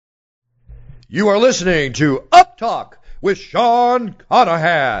You are listening to UpTalk with Sean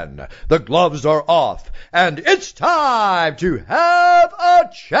Conahan. The gloves are off, and it's time to have a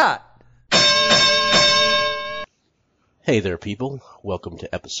chat. Hey there, people. Welcome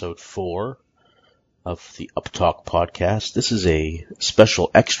to episode 4 of the UpTalk podcast. This is a special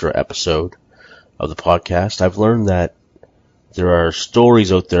extra episode of the podcast. I've learned that there are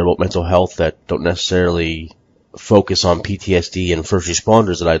stories out there about mental health that don't necessarily focus on PTSD and first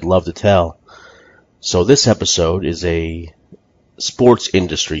responders that I'd love to tell. So this episode is a sports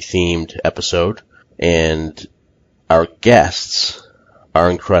industry themed episode, and our guests are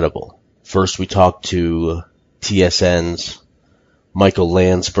incredible. First, we talked to TSN's Michael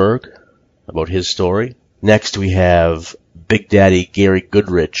Landsberg about his story. Next, we have Big Daddy Gary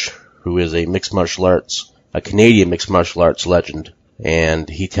Goodridge, who is a Canadian mixed martial arts legend, and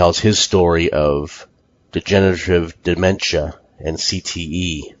he tells his story of degenerative dementia and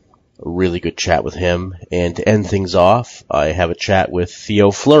CTE. A really good chat with him. And to end things off, I have a chat with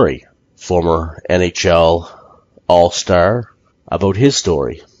Theo Fleury, former NHL All-Star, about his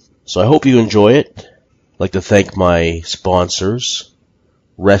story. So I hope you enjoy it. I'd like to thank my sponsors,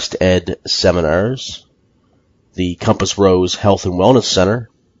 Rest Ed Seminars, the Compass Rose Health and Wellness Center,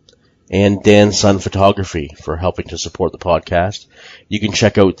 and Dan Sun Photography for helping to support the podcast. You can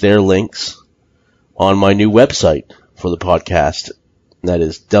check out their links on my new website for the podcast. That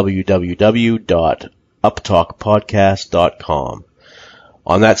is www.uptalkpodcast.com.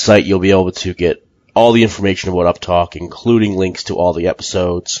 On that site, you'll be able to get all the information about UpTalk, including links to all the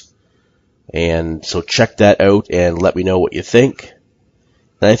episodes. And so check that out and let me know what you think.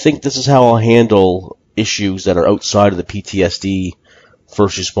 And I think this is how I'll handle issues that are outside of the PTSD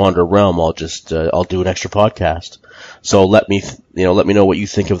first responder realm. I'll do an extra podcast. So let me know what you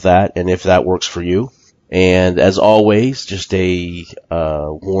think of that and if that works for you. And as always, just a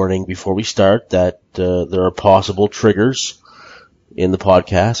warning before we start that there are possible triggers in the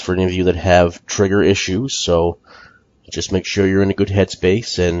podcast for any of you that have trigger issues. So just make sure you're in a good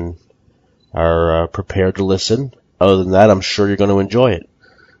headspace and are prepared to listen. Other than that, I'm sure you're going to enjoy it.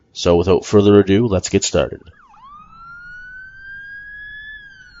 So without further ado, let's get started.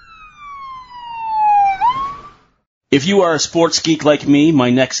 If you are a sports geek like me, my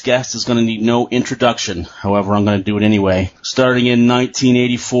next guest is going to need no introduction. However, I'm going to do it anyway. Starting in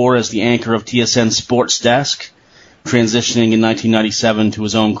 1984 as the anchor of TSN Sports Desk, transitioning in 1997 to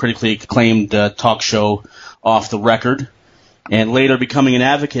his own critically acclaimed talk show, Off the Record, and later becoming an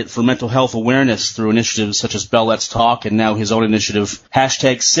advocate for mental health awareness through initiatives such as Bell Let's Talk and now his own initiative,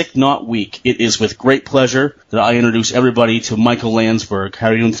 #SickNotWeak. It is with great pleasure that I introduce everybody to Michael Landsberg. How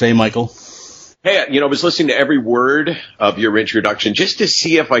are you doing today, Michael? Hey, I was listening to every word of your introduction just to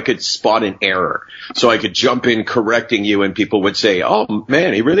see if I could spot an error so I could jump in correcting you and people would say, oh,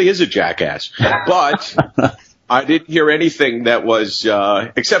 man, he really is a jackass. But I didn't hear anything that was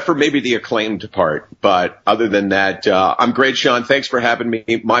except for maybe the acclaimed part. But other than that, I'm great, Sean. Thanks for having me.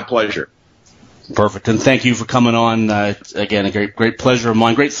 My pleasure. Perfect. And thank you for coming on. Again, a great pleasure of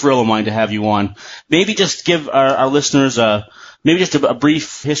mine, great thrill of mine to have you on. Maybe just give our listeners maybe just a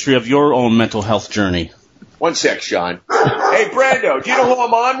brief history of your own mental health journey. One sec, Sean. Hey, Brando, do you know who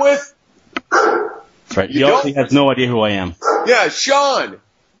I'm on with? That's right. He obviously has no idea who I am. Yeah, Sean.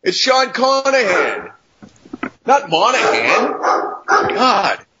 It's Sean Conahan. Not Monahan.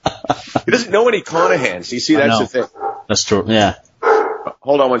 God. He doesn't know any Conahans. You see, that's the thing. That's true, yeah.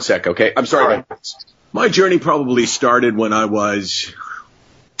 Hold on one sec, okay? I'm sorry. My journey probably started when I was...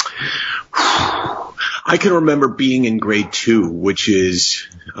 I can remember being in grade 2, which is,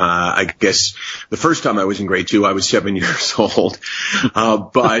 I guess, the first time I was in grade 2, I was 7 years old.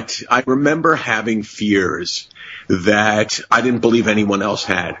 But I remember having fears that I didn't believe anyone else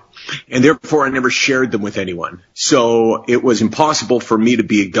had. And therefore, I never shared them with anyone. So it was impossible for me to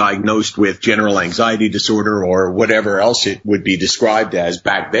be diagnosed with general anxiety disorder or whatever else it would be described as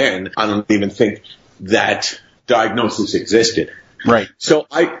back then. I don't even think that diagnosis existed. Right. So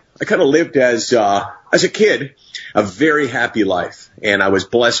I kind of lived as a kid, a very happy life. And I was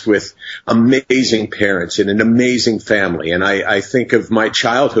blessed with amazing parents and an amazing family. And I think of my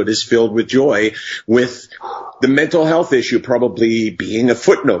childhood as filled with joy, with the mental health issue probably being a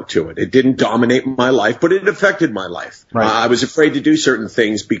footnote to it. It didn't dominate my life, but it affected my life. Right. I was afraid to do certain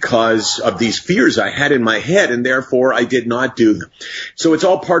things because of these fears I had in my head, and therefore I did not do them. So it's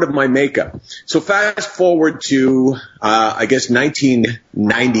all part of my makeup. So fast forward to, I guess,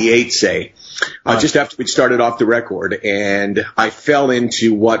 1998, say, just after we'd started Off the Record, and I fell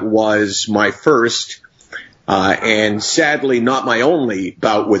into what was my first and sadly not my only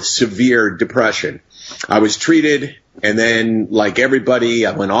bout with severe depression. I was treated And then, like everybody,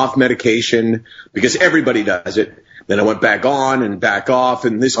 I went off medication because everybody does it. Then I went back on and back off,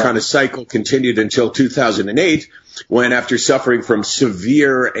 and this kind of cycle continued until 2008, when after suffering from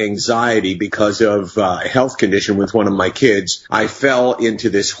severe anxiety because of a health condition with one of my kids, I fell into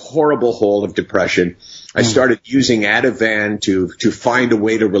this horrible hole of depression. I started using Ativan to find a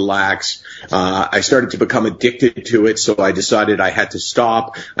way to relax. I started to become addicted to it, so I decided I had to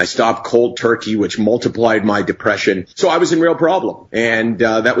stop. I stopped cold turkey, which multiplied my depression. So I was in real problem, and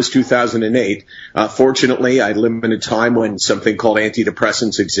that was 2008. Fortunately, I live in a time when something called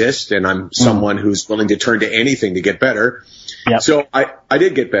antidepressants exist, and I'm someone who's willing to turn to anything to get better. Yep. So I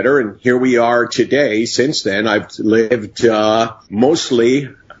did get better, and here we are today. Since then, I've lived mostly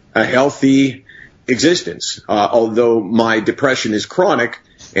a healthy existence, although my depression is chronic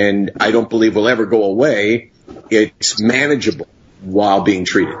and I don't believe will ever go away. It's manageable while being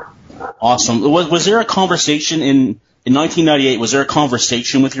treated. Awesome. Was there a conversation in 1998? Was there a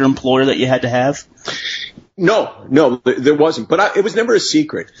conversation with your employer that you had to have? No, there wasn't. But it was never a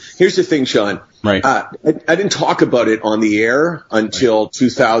secret. Here's the thing, Sean. Right. I didn't talk about it on the air until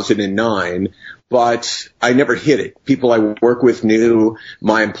 2009. But I never hid it. People I work with knew.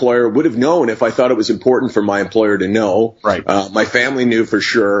 My employer would have known if I thought it was important for my employer to know. Right. My family knew for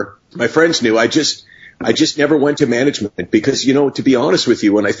sure. My friends knew. I just never went to management because, to be honest with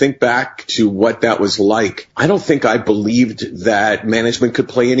you, when I think back to what that was like, I don't think I believed that management could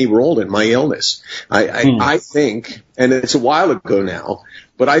play any role in my illness. I think, and it's a while ago now,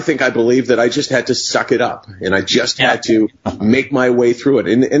 but I think I believe that I just had to suck it up and I just had to make my way through it.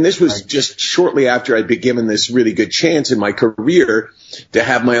 And this was just shortly after I'd been given this really good chance in my career to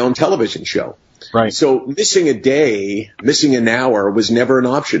have my own television show. Right. So missing a day, missing an hour was never an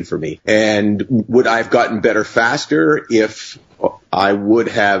option for me. And would I have gotten better faster if I would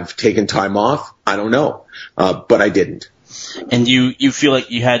have taken time off? I don't know. But I didn't. And you feel like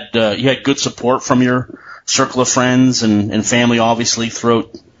you had good support from your circle of friends and family, obviously,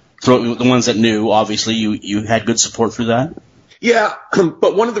 throughout the ones that knew, obviously, you had good support through that? Yeah,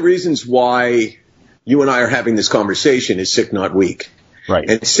 but one of the reasons why you and I are having this conversation is Sick Not Weak. Right.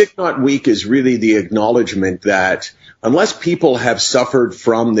 And Sick Not Weak is really the acknowledgement that unless people have suffered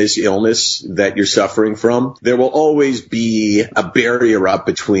from this illness that you're suffering from, there will always be a barrier up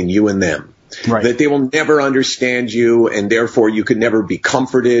between you and them. Right. That they will never understand you, and therefore you can never be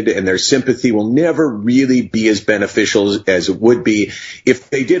comforted, and their sympathy will never really be as beneficial as it would be if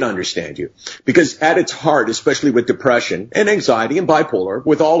they did understand you. Because at its heart, especially with depression and anxiety and bipolar,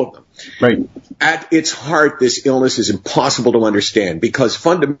 with all of them, right, at its heart, this illness is impossible to understand because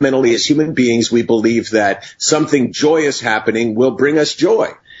fundamentally as human beings, we believe that something joyous happening will bring us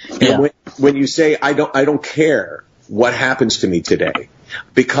joy. Yeah. And when you say, I don't care what happens to me today,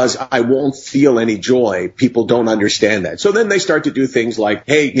 because I won't feel any joy, people don't understand that. So then they start to do things like,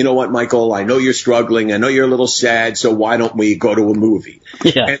 hey, you know what, Michael, I know you're struggling. I know you're a little sad. So why don't we go to a movie?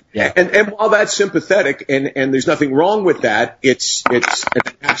 Yeah. And while that's sympathetic and there's nothing wrong with that, it's an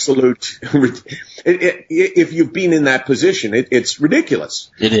absolute, if you've been in that position, it's ridiculous.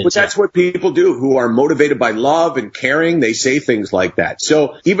 It is. But that's what people do who are motivated by love and caring. They say things like that.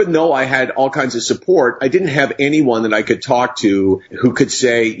 So even though I had all kinds of support, I didn't have anyone that I could talk to who could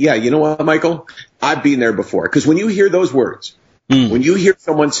say, yeah, you know what, Michael, I've been there before. Because when you hear those words, when you hear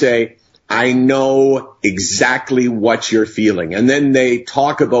someone say, I know exactly what you're feeling, and then they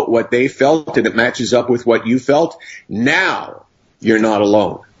talk about what they felt and it matches up with what you felt, now you're not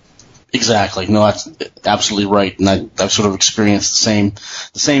alone. Exactly. No, that's absolutely right. And I've sort of experienced the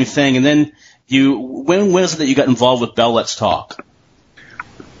same thing. And then when was it that you got involved with Bell Let's Talk?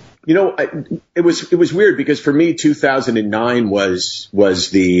 You know, it was weird because for me, 2009 was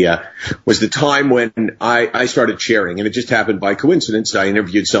the time when I started sharing, and it just happened by coincidence. I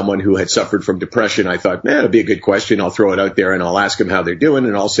interviewed someone who had suffered from depression. I thought, it'll be a good question. I'll throw it out there and I'll ask them how they're doing,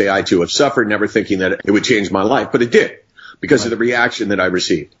 and I'll say I too have suffered, never thinking that it would change my life, but it did because of the reaction that I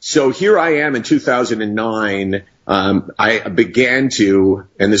received. So here I am in 2009. I began to,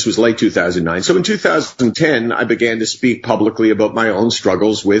 and this was late 2009. So in 2010, I began to speak publicly about my own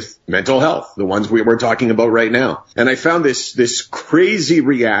struggles with mental health, the ones we're talking about right now. And I found this crazy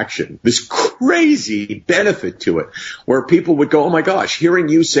reaction, this crazy benefit to it, where people would go, oh my gosh, hearing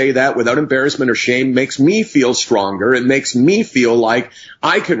you say that without embarrassment or shame makes me feel stronger. It makes me feel like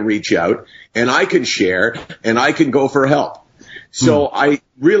I can reach out and I can share and I can go for help. So I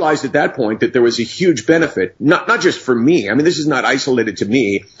realized at that point that there was a huge benefit, not just for me. I mean, this is not isolated to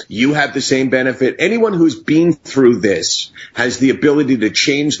me. You have the same benefit. Anyone who's been through this has the ability to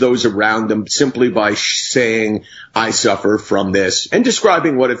change those around them simply by saying, I suffer from this, and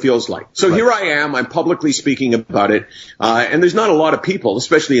describing what it feels like. So here I am, I'm publicly speaking about it, and there's not a lot of people,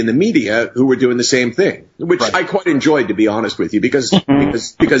 especially in the media, who were doing the same thing, which I quite enjoyed, to be honest with you, because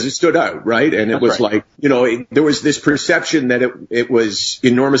it stood out, right? And it was like, you know, there was this perception that it was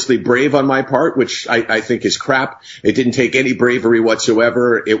enormously brave on my part, which I think is crap. It didn't take any bravery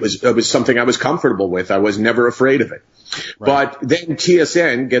whatsoever. It was something I was comfortable with. I was never afraid of it. But then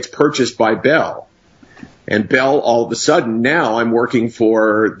TSN gets purchased by Bell. And Bell, all of a sudden, now I'm working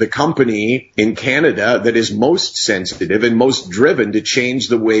for the company in Canada that is most sensitive and most driven to change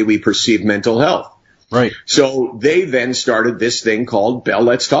the way we perceive mental health. Right. So they then started this thing called Bell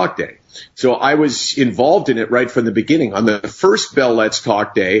Let's Talk Day. So I was involved in it right from the beginning. On the first Bell Let's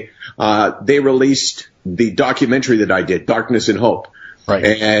Talk Day, they released the documentary that I did, Darkness and Hope. Right.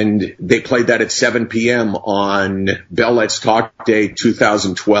 And they played that at 7 p.m. on Bell Let's Talk Day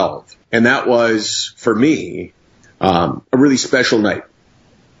 2012. And that was, for me, a really special night,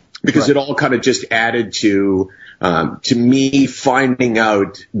 because it all kind of just added to me finding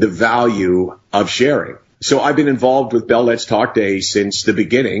out the value of sharing. So I've been involved with Bell Let's Talk Day since the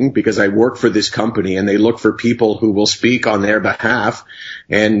beginning, because I work for this company and they look for people who will speak on their behalf.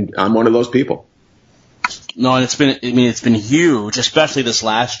 And I'm one of those people. No, and it's been huge, especially this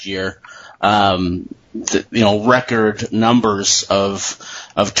last year. Record numbers of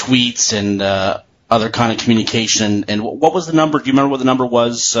tweets and other kind of communication. And what was the number? Do you remember what the number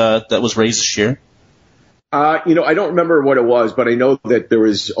was that was raised this year? I don't remember what it was, but I know that there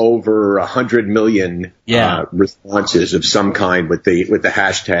was over 100 million responses of some kind with the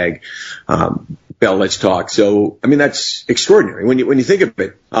hashtag Bell Let's Talk. So, I mean, that's extraordinary. When you think of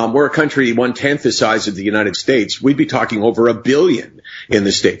it, we're a country 1/10 the size of the United States. We'd be talking over 1 billion in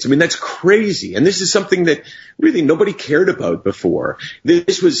the States. I mean, that's crazy. And this is something that really nobody cared about before.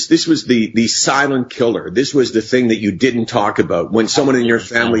 This was the silent killer. This was the thing that you didn't talk about. When someone in your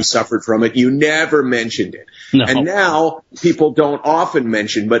family suffered from it, you never mentioned it. No. And now people don't often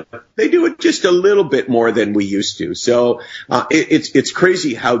mention, but they do it just a little bit more than we used to. So it's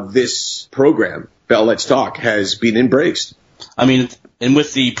crazy how this program, Bell Let's Talk, has been embraced. I mean, and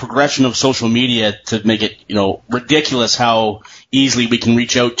with the progression of social media to make it, ridiculous how easily we can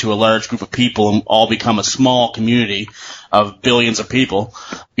reach out to a large group of people and all become a small community of billions of people,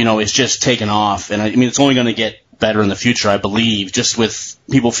 it's just taken off. And I mean, it's only going to get better in the future, I believe, just with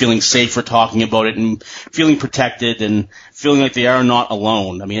people feeling safe for talking about it and feeling protected and feeling like they are not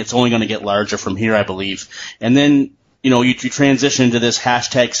alone. I mean, it's only going to get larger from here, I believe. And then, you transition into this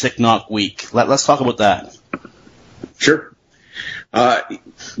hashtag Sick Not Week. Let's talk about that. Sure.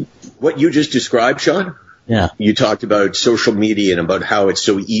 What you just described, Sean? Yeah. You talked about social media and about how it's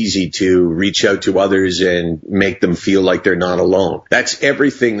so easy to reach out to others and make them feel like they're not alone. That's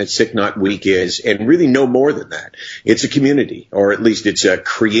everything that Sick Not Week is, and really no more than that. It's a community, or at least it's a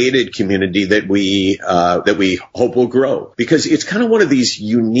created community that we hope will grow. Because it's kind of one of these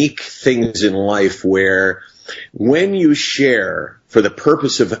unique things in life where when you share for the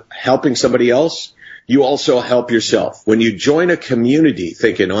purpose of helping somebody else, you also help yourself. When you join a community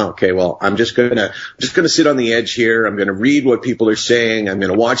thinking, oh, okay, well, I'm just going to sit on the edge here. I'm going to read what people are saying. I'm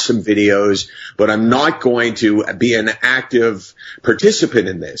going to watch some videos, but I'm not going to be an active participant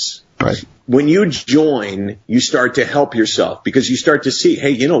in this. Right. When you join, you start to help yourself, because you start to see, hey,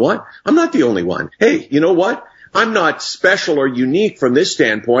 you know what? I'm not the only one. Hey, you know what? I'm not special or unique from this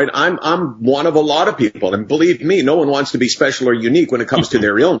standpoint. I'm one of a lot of people. And believe me, no one wants to be special or unique when it comes to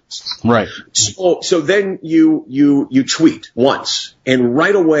their illness. Right. So then you tweet once, and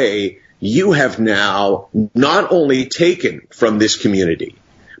right away you have now not only taken from this community,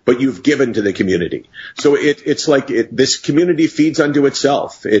 but you've given to the community. So it's like this community feeds unto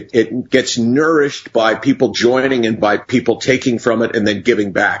itself. It gets nourished by people joining and by people taking from it and then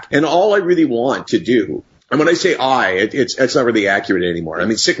giving back. And all I really want to do, and when I say it's not really accurate anymore. I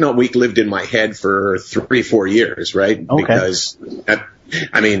mean, Sick Not Week lived in my head for 3-4 years, right? Okay. Because,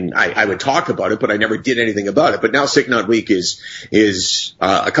 I would talk about it, but I never did anything about it. But now Sick Not Week is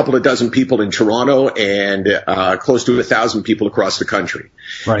a couple of dozen people in Toronto and close to 1,000 people across the country.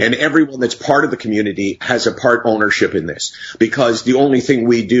 Right. And everyone that's part of the community has a part ownership in this, because the only thing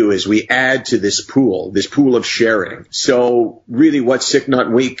we do is we add to this pool of sharing. So really what Sick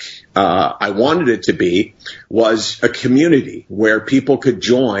Not Week I wanted it to be was a community where people could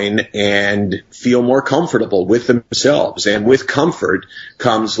join and feel more comfortable with themselves. And with comfort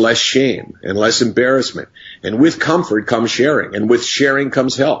comes less shame and less embarrassment. And with comfort comes sharing. And with sharing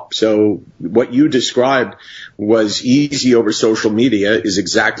comes help. So what you described was easy over social media is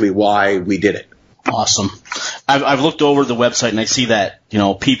exactly why we did it. Awesome. I've looked over the website and I see that,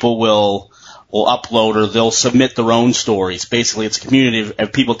 people will upload or they'll submit their own stories. Basically, it's a community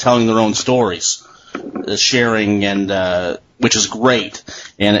of people telling their own stories, sharing, and which is great.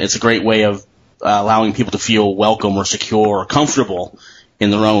 And it's a great way of allowing people to feel welcome or secure or comfortable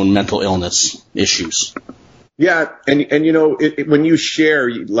in their own mental illness issues. Yeah, and when you share,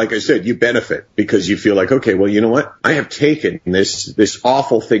 like I said, you benefit because you feel like, okay, well, you know what? I have taken this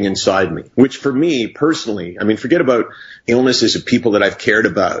awful thing inside me, which for me personally, I mean, forget about illnesses of people that I've cared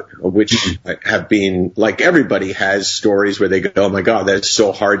about, which have been, like everybody has stories where they go, oh my God, that's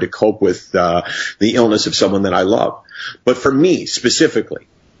so hard to cope with the illness of someone that I love. But for me specifically,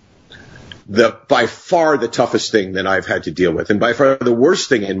 by far the toughest thing that I've had to deal with, and by far the worst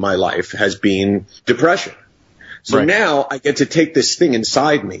thing in my life has been depression. So right. Now I get to take this thing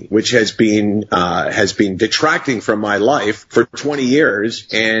inside me, which has been detracting from my life for 20 years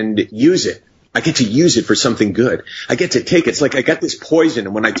and use it. I get to use it for something good. I get to take it. It's like I got this poison,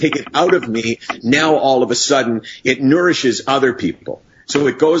 and when I take it out of me, now all of a sudden it nourishes other people. So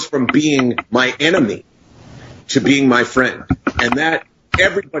it goes from being my enemy to being my friend. And that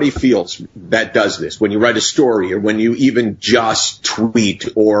everybody feels that does this. When you write a story or when you even just tweet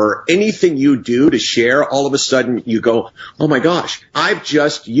or anything you do to share, all of a sudden you go, oh my gosh, I've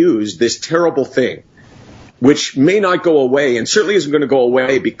just used this terrible thing, which may not go away and certainly isn't going to go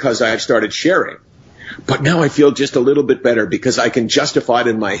away because I've started sharing. But now I feel just a little bit better because I can justify it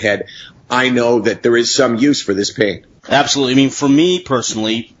in my head. I know that there is some use for this pain. Absolutely. I mean, for me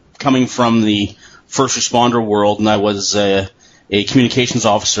personally, coming from the first responder world, and I was a communications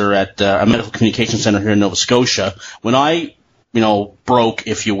officer at a medical communications center here in Nova Scotia. When I, broke,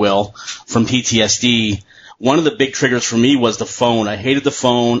 if you will, from PTSD, one of the big triggers for me was the phone. I hated the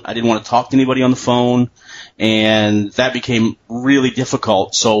phone. I didn't want to talk to anybody on the phone, and that became really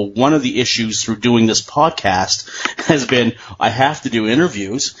difficult. So one of the issues through doing this podcast has been I have to do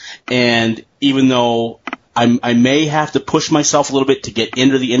interviews, and even though I may have to push myself a little bit to get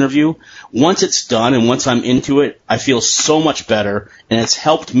into the interview, once it's done and once I'm into it, I feel so much better, and it's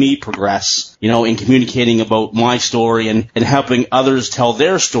helped me progress, in communicating about my story and helping others tell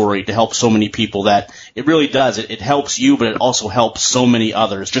their story to help so many people that it really does. It helps you, but it also helps so many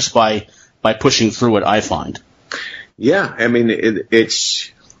others just by pushing through it, I find. Yeah, I mean,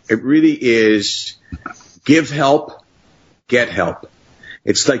 it really is give help, get help.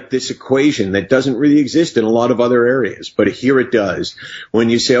 It's like this equation that doesn't really exist in a lot of other areas, but here it does.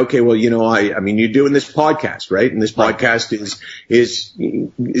 When you say, okay, well, I mean, you're doing this podcast, right? And this podcast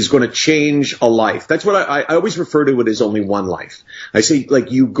is going to change a life. That's what I always refer to it as only one life. I say,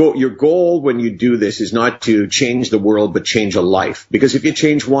 like, your goal when you do this is not to change the world, but change a life. Because if you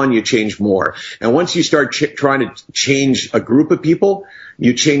change one, you change more. And once you start trying to change a group of people,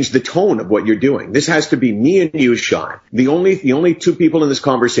 you change the tone of what you're doing. This has to be me and you, Sean. The only two people in this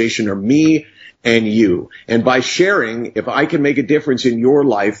conversation are me and you. And by sharing, if I can make a difference in your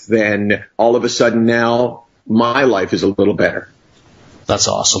life, then all of a sudden now my life is a little better. That's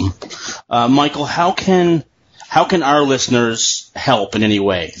awesome. Michael, how can our listeners help in any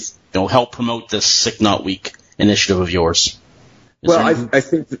way? Help promote this Sick Not Weak initiative of yours. Well, I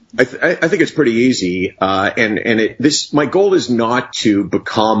think it's pretty easy, my goal is not to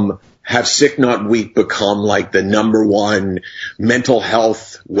have Sick Not Weak become like the number one mental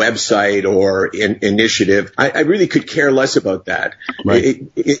health website or initiative. I really could care less about that.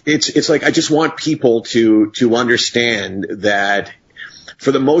 Right. It's like I just want people to understand that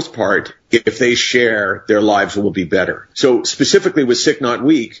for the most part, if they share, their lives will be better. So specifically with Sick Not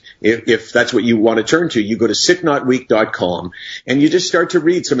Weak, if that's what you want to turn to, you go to sicknotweak.com and you just start to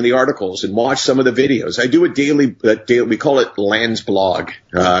read some of the articles and watch some of the videos. I do a daily, we call it Land's Blog.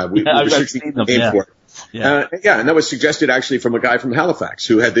 We seen them, for it. Yeah. And that was suggested actually from a guy from Halifax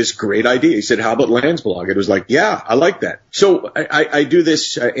who had this great idea. He said, how about Land's Blog? It was like, yeah, I like that. So I do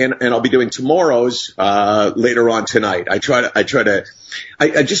this, and I'll be doing tomorrow's later on tonight. I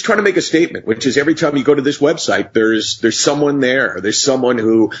just try to make a statement, which is every time you go to this website, there's someone there. There's someone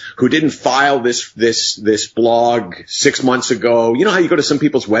who didn't file this blog 6 months ago. You know how you go to some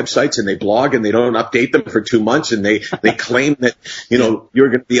people's websites and they blog and they don't update them for 2 months and they claim that, you're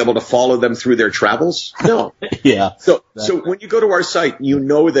going to be able to follow them through their travels. else. No. Yeah. So when you go to our site, you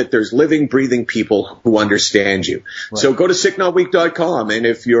know that there's living, breathing people who understand you. Right. So go to sicknotweak.com, and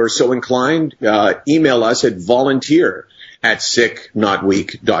if you're so inclined, email us at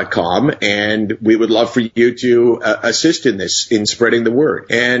volunteer@sicknotweak.com, and we would love for you to assist in this, in spreading the word.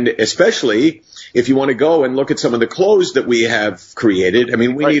 And especially if you want to go and look at some of the clothes that we have created, I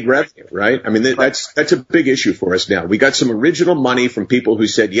mean, we need revenue, right? I mean, that's a big issue for us now. We got some original money from people who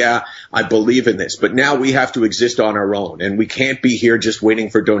said, yeah, I believe in this, but now we have to exist on our own, and we can't be here just waiting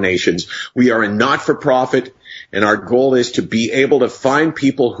for donations. We are a not-for-profit, and our goal is to be able to find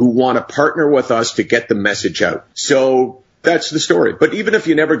people who want to partner with us to get the message out. So that's the story. But even if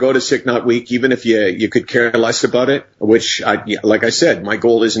you never go to Sick Not Weak, even if you could care less about it, which, like I said, my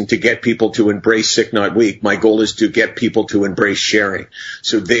goal isn't to get people to embrace Sick Not Weak. My goal is to get people to embrace sharing,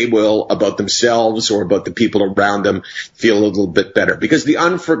 so they will, about themselves or about the people around them, feel a little bit better. Because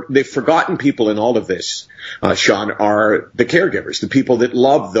the forgotten people in all of this, Sean, are the caregivers, the people that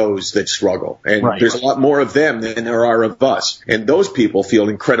love those that struggle. And there's a lot more of them than there are of us. And those people feel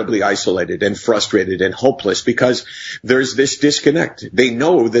incredibly isolated and frustrated and hopeless because there's this disconnect. They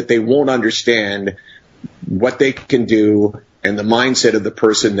know that they won't understand what they can do and the mindset of the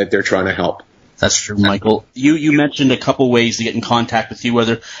person that they're trying to help. That's true, Michael. You mentioned a couple ways to get in contact with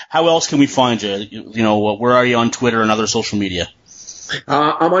you. How else can we find you? You know, where are you on Twitter and other social media?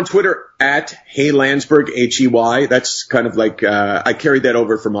 I'm on Twitter at Hey Landsberg, H-E-Y. That's kind of like, I carried that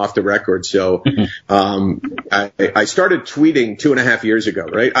over from Off the Record. So, I started tweeting 2.5 years ago,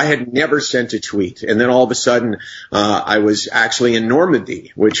 right? I had never sent a tweet. And then all of a sudden, I was actually in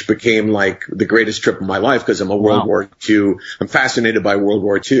Normandy, which became like the greatest trip of my life because I'm I'm fascinated by World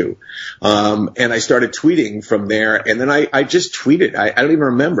War II. And I started tweeting from there. And then I just tweeted. I don't even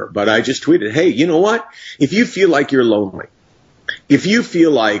remember, but I just tweeted, hey, you know what? If you feel like you're lonely, if you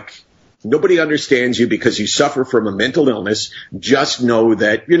feel like nobody understands you because you suffer from a mental illness, just know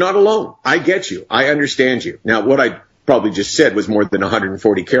that you're not alone. I get you. I understand you. Now, what I probably just said was more than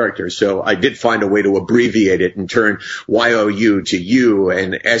 140 characters, so I did find a way to abbreviate it and turn Y-O-U to U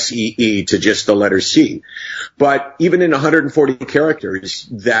and S-E-E to just the letter C. But even in 140 characters,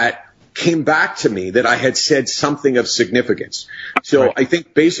 that came back to me that I had said something of significance. So I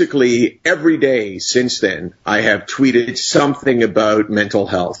think basically every day since then, I have tweeted something about mental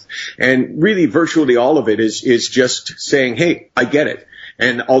health. And really virtually all of it is just saying, hey, I get it.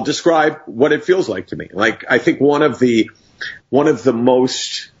 And I'll describe what it feels like to me. Like, I think one of the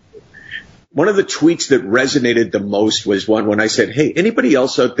tweets that resonated the most was one when I said, hey, anybody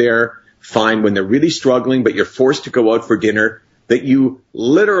else out there find when they're really struggling, but you're forced to go out for dinner, that you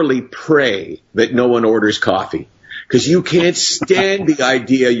literally pray that no one orders coffee because you can't stand the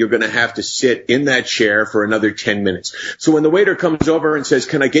idea you're going to have to sit in that chair for another 10 minutes. So when the waiter comes over and says,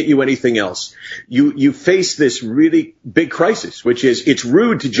 can I get you anything else? You face this really big crisis, which is it's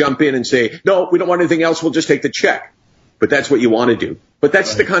rude to jump in and say, no, we don't want anything else. We'll just take the check. But that's what you want to do. But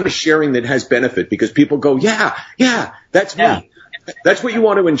that's the kind of sharing that has benefit because people go, yeah, that's me. That's what you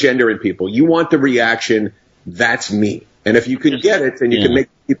want to engender in people. You want the reaction, that's me. And if you can get it, then you can make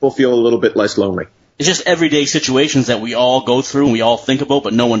people feel a little bit less lonely. It's just everyday situations that we all go through and we all think about,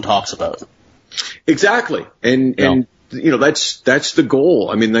 but no one talks about. Exactly. And you know, that's the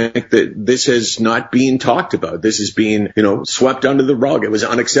goal. I mean, this has not been talked about. This is being, swept under the rug. It was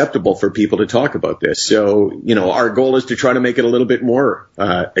unacceptable for people to talk about this. So, our goal is to try to make it a little bit more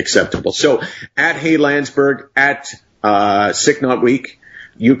acceptable. So at Hey Landsberg, at Sick Not Weak,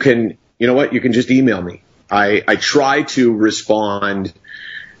 you can just email me. I try to respond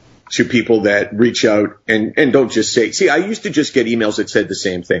to people that reach out and don't just say, I used to just get emails that said the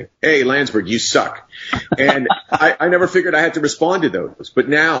same thing. Hey, Landsberg, you suck. And I never figured I had to respond to those. But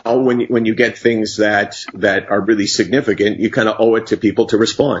now when you get things that are really significant, you kind of owe it to people to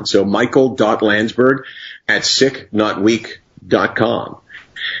respond. So Michael.Landsberg at sicknotweak.com.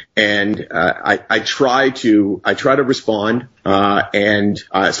 And I try to respond, and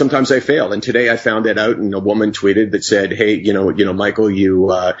sometimes I fail. And today I found that out, and a woman tweeted that said, "Hey, Michael,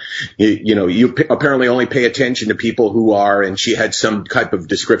 you apparently only pay attention to people who are," and she had some type of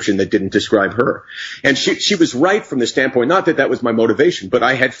description that didn't describe her. And she was right from the standpoint, not that was my motivation, but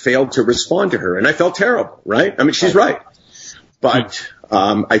I had failed to respond to her, and I felt terrible, right? I mean, she's right. But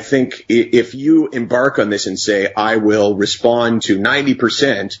I think if you embark on this and say, I will respond to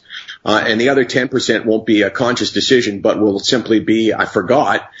 90%, and the other 10% won't be a conscious decision, but will simply be, I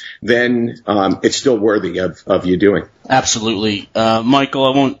forgot, then it's still worthy of you doing. Absolutely.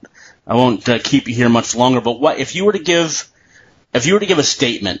 Michael, I won't keep you here much longer, but what if you were to give a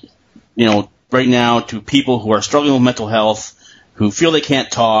statement, right now to people who are struggling with mental health, who feel they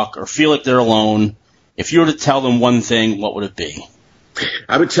can't talk or feel like they're alone, if you were to tell them one thing, what would it be?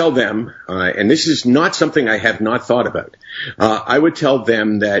 I would tell them, and this is not something I have not thought about, I would tell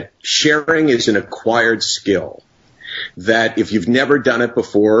them that sharing is an acquired skill, that if you've never done it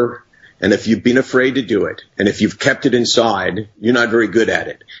before, and if you've been afraid to do it, and if you've kept it inside, you're not very good at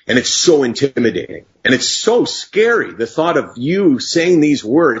it. And it's so intimidating. And it's so scary, the thought of you saying these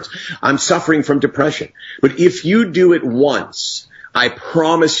words, I'm suffering from depression. But if you do it once, I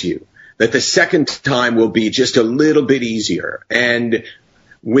promise you that the second time will be just a little bit easier. And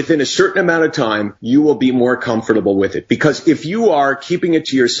within a certain amount of time, you will be more comfortable with it. Because if you are keeping it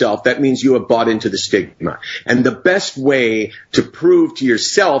to yourself, that means you have bought into the stigma. And the best way to prove to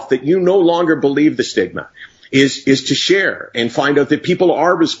yourself that you no longer believe the stigma is to share and find out that people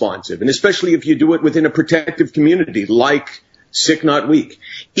are responsive. And especially if you do it within a protective community like Sick Not Weak.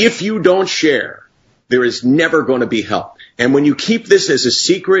 If you don't share, there is never going to be help. And when you keep this as a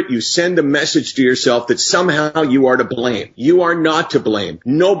secret, you send a message to yourself that somehow you are to blame. You are not to blame.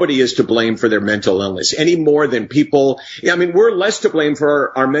 Nobody is to blame for their mental illness any more than people. I mean, we're less to blame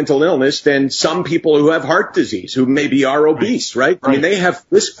for our mental illness than some people who have heart disease, who maybe are obese, right? I mean, they have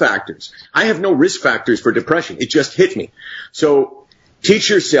risk factors. I have no risk factors for depression. It just hit me. So teach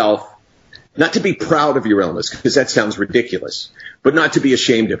yourself not to be proud of your illness, because that sounds ridiculous, but not to be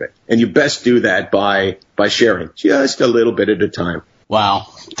ashamed of it. And you best do that by sharing just a little bit at a time. Wow,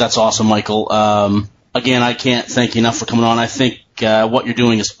 that's awesome, Michael. Again, I can't thank you enough for coming on. I think what you're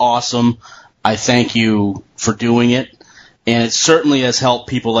doing is awesome. I thank you for doing it. And it certainly has helped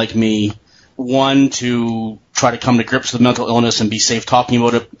people like me, one, to try to come to grips with mental illness and be safe talking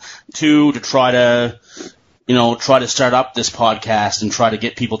about it. Two, to try to start up this podcast and try to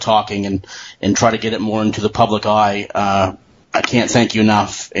get people talking and try to get it more into the public eye. I can't thank you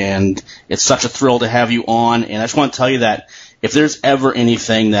enough, and it's such a thrill to have you on. And I just want to tell you that if there's ever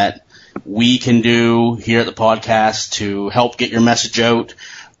anything that we can do here at the podcast to help get your message out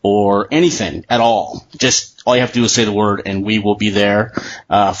or anything at all, just all you have to do is say the word, and we will be there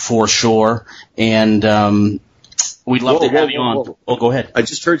for sure. And we'd love to have you on. Oh, go ahead. I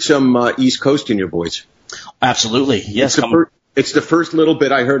just heard some East Coast in your voice. Absolutely, yes. It's the first little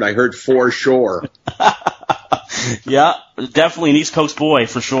bit I heard. I heard for sure. Yeah, definitely an East Coast boy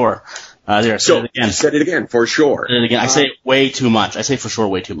for sure. There, say it again. Said it again, for sure. Say it again. I say it way too much. I say for sure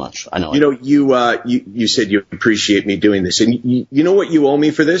way too much. I know. You said you appreciate me doing this, and you know what you owe me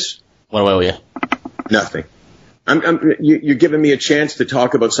for this? What do I owe you? Nothing. You're giving me a chance to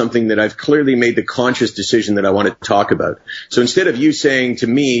talk about something that I've clearly made the conscious decision that I want to talk about. So instead of you saying to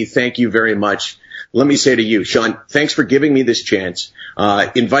me, thank you very much, let me say to you, Sean, thanks for giving me this chance.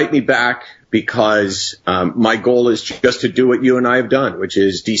 Invite me back, because my goal is just to do what you and I have done, which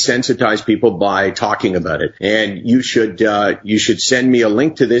is desensitize people by talking about it. And you should send me a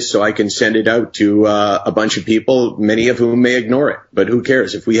link to this so I can send it out to a bunch of people, many of whom may ignore it. But who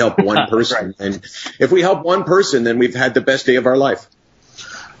cares? If we help one person, and if we help one person, then we've had the best day of our life.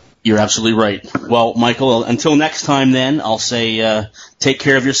 You're absolutely right. Well, Michael, until next time then, I'll say take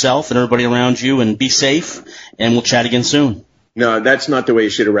care of yourself and everybody around you, and be safe, and we'll chat again soon. No, that's not the way you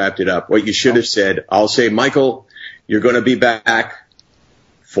should have wrapped it up. What you should have said, I'll say, Michael, you're going to be back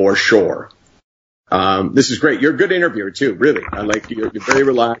for sure. This is great. You're a good interviewer too, really. I like you're very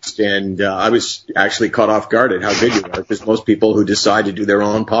relaxed, and I was actually caught off guard at how good you are, because most people who decide to do their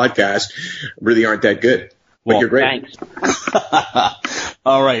own podcast really aren't that good. But you're great. Thanks.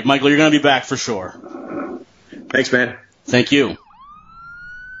 All right, Michael, you're going to be back for sure. Thanks, man. Thank you.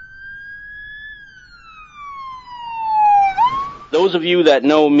 Those of you that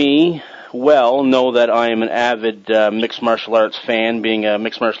know me well know that I am an avid mixed martial arts fan, being a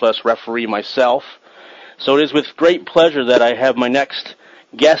mixed martial arts referee myself. So it is with great pleasure that I have my next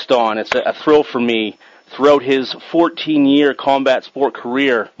guest on. It's a thrill for me. Throughout his 14-year combat sport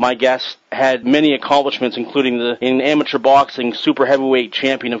career, my guest had many accomplishments, including in amateur boxing, super heavyweight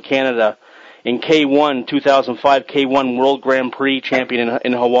champion of Canada, in K1, 2005 K1 World Grand Prix champion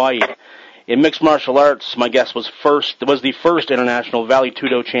in Hawaii. In mixed martial arts, my guest was the first international Vale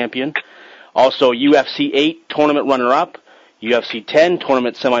Tudo champion. Also, UFC 8 tournament runner-up, UFC 10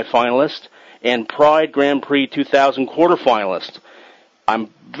 tournament semifinalist, and Pride Grand Prix 2000 quarterfinalist.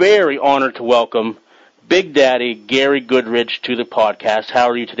 I'm very honored to welcome Big Daddy Gary Goodridge to the podcast. How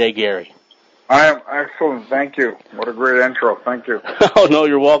are you today, Gary? I am excellent, thank you. What a great intro, thank you. Oh, no,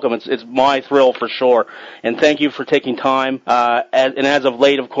 you're welcome. It's my thrill for sure. And thank you for taking time. And as of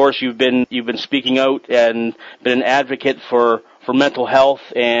late, of course, you've been speaking out and been an advocate for mental health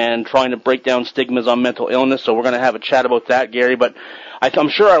and trying to break down stigmas on mental illness. So we're going to have a chat about that, Gary. But I'm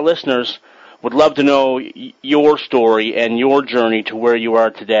sure our listeners would love to know your story and your journey to where you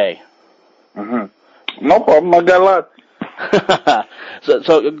are today. Mm-hmm. No problem. I got a lot.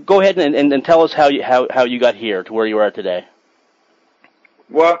 So go ahead and tell us how you got here to where you are today.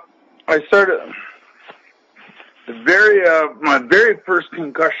 Well, I started my very first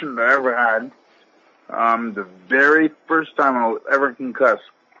concussion that I ever had. The very first time I was ever concussed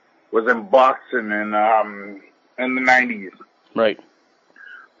was in boxing in the 90s. Right.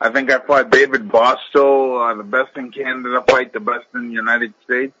 I think I fought David Bostow, the best in Canada fight, the best in the United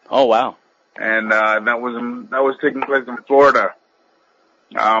States. Oh wow. And that was taking place in Florida.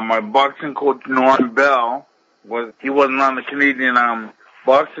 My boxing coach Norm Bell wasn't on the Canadian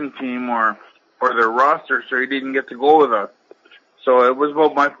boxing team or their roster, so he didn't get to go with us. So it was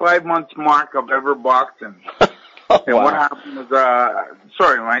about my 5 months mark of ever boxing. Oh, and wow. what happened was,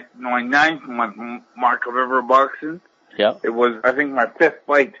 my 9th month mark of ever boxing. Yeah. It was, I think, my 5th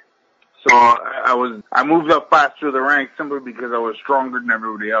fight. So I moved up fast through the ranks simply because I was stronger than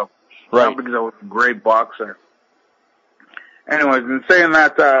everybody else. Right. Not because I was a great boxer. Anyways, in saying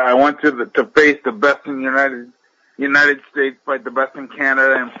that, I went to face the best in the United States, fight the best in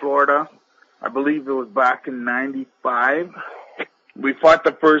Canada and Florida. I believe it was back in '95. We fought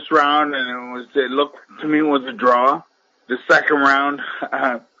the first round, and it looked to me it was a draw. The second round,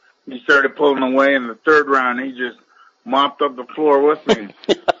 he started pulling away, and the third round, he just mopped up the floor with me.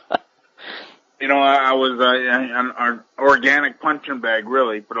 You know, I was an organic punching bag,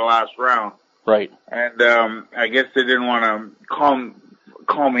 really, for the last round. Right. And I guess they didn't want to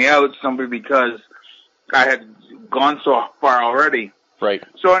call me out simply because I had gone so far already. Right.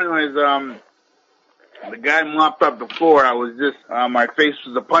 So anyways, the guy mopped up the floor. I was just, my face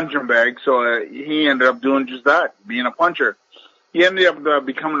was a punching bag, so he ended up doing just that, being a puncher. He ended up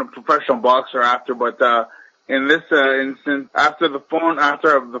becoming a professional boxer after, but in this instance, after the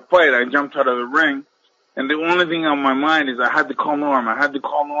fight, I jumped out of the ring, and the only thing on my mind is I had to call Norm.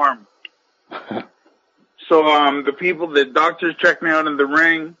 So the doctors checked me out in the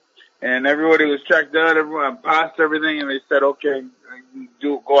ring, and everybody was checked out. Everyone passed everything, and they said, "Okay,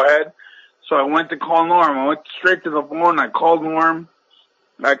 go ahead." So I went to call Norm. I went straight to the phone. I called Norm.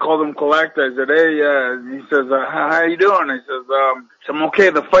 I called him collect. I said, "Hey," he says, "How you doing?" I says, "I'm okay.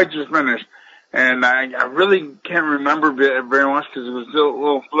 The fight just finished." And I really can't remember very much because it was still a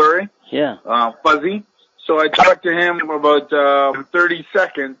little flurry. Yeah. Fuzzy. So I talked to him about 30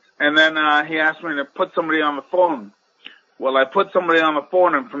 seconds, and then he asked me to put somebody on the phone. Well, I put somebody on the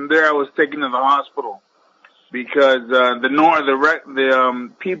phone, and from there I was taken to the hospital because the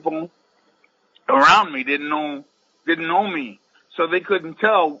people around me didn't know me, so they couldn't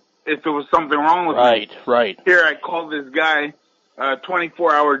tell if there was something wrong with me. Right. Here I called this guy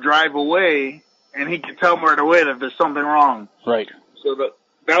 24-hour drive away, and he could tell right away that there's something wrong. Right. So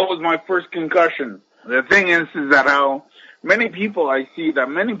that was my first concussion. The thing is that how many people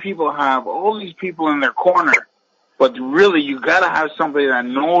have all these people in their corner, but really you gotta have somebody that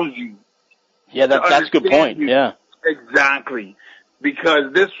knows you. Yeah, that's a good point. You. Yeah. Exactly.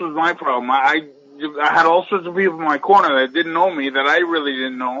 Because this was my problem. I had all sorts of people in my corner that didn't know me, that I really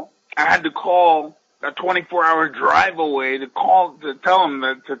didn't know. I had to call a 24-hour drive away to tell me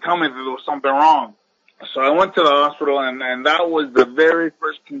that there was something wrong. So I went to the hospital, and that was the very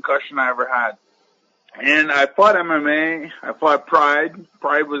first concussion I ever had. And I fought MMA. I fought Pride.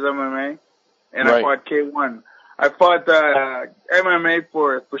 Pride was MMA. And Right. I fought K1. I fought MMA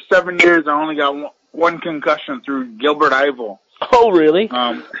for 7 years. I only got one concussion through Gilbert Ivel. Oh, really?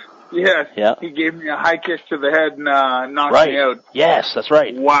 Yes. Yeah. He gave me a high kick to the head and knocked Right. me out. Yes, that's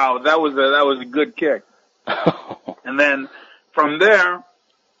right. Wow, that was a good kick. And then from there,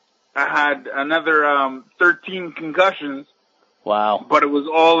 I had another 13 concussions. Wow. But it was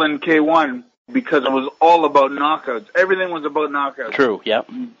all in K1 because it was all about knockouts. Everything was about knockouts. True. Yep.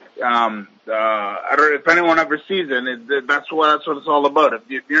 I don't know if anyone ever sees it. That's what it's all about.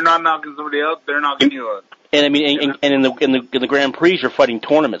 If you're not knocking somebody out, they're knocking you out. And I mean, and in the Grand Prix, you're fighting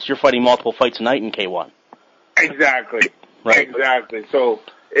tournaments. You're fighting multiple fights a night in K1. Exactly. Right. Exactly. So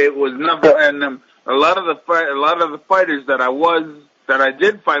it was nothing. And a lot of the fighters that I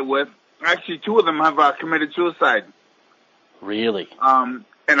did fight with, actually 2 of them have committed suicide. Really? And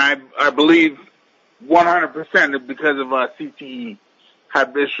I believe 100% because of CTE,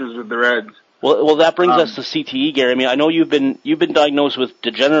 had issues with their heads. Well, that brings us to CTE, Gary. I mean, I know you've been diagnosed with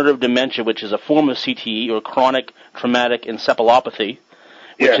degenerative dementia, which is a form of CTE, or chronic traumatic encephalopathy,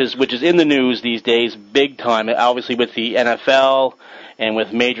 which is in the news these days, big time. Obviously, with the NFL and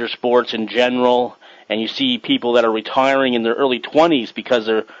with major sports in general, and you see people that are retiring in their early 20s because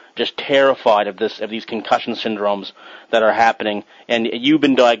they're just terrified of these concussion syndromes that are happening. And you've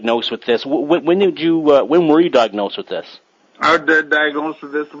been diagnosed with this. When were you diagnosed with this? I was diagnosed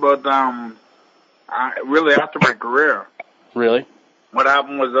with this about, really after my career. Really? What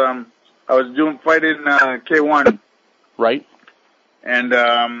happened was I was fighting K1. Right. And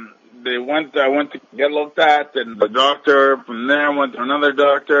I went to get looked at, and the doctor from there went to another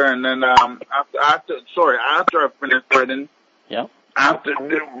doctor, and then after I finished fighting, yeah,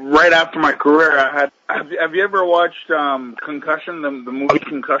 right after my career, have you ever watched Concussion, the movie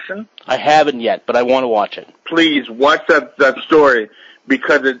Concussion? I haven't yet, but I want to watch it. Please watch that story,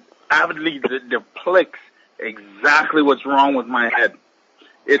 because it avidly depicts exactly what's wrong with my head.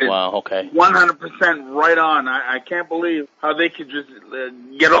 It is 100% right on. I can't believe how they could just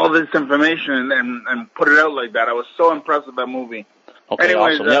get all this information and put it out like that. I was so impressed with that movie. Okay,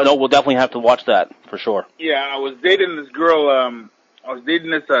 anyways, awesome. No, we'll definitely have to watch that for sure. Yeah, I was dating this girl. I was dating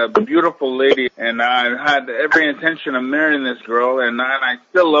this beautiful lady, and I had every intention of marrying this girl, and I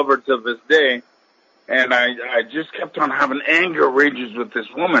still love her to this day. And I just kept on having anger rages with this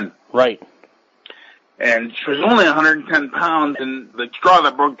woman. Right. And she was only 110 pounds, and the straw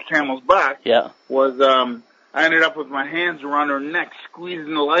that broke the camel's back was I ended up with my hands around her neck,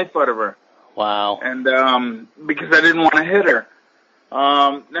 squeezing the life out of her. Wow. And because I didn't want to hit her.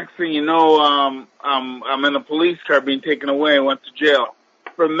 Next thing you know, I'm in a police car being taken away and went to jail.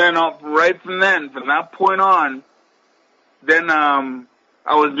 From that point on, then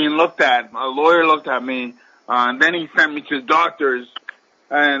I was being looked at. A lawyer looked at me, and then he sent me to doctors.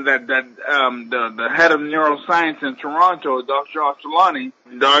 And the head of neuroscience in Toronto, Dr. Ocelani,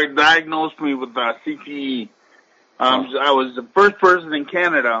 diagnosed me with CTE. I was the first person in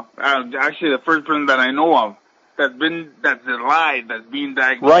Canada, actually the first person that I know of, that's being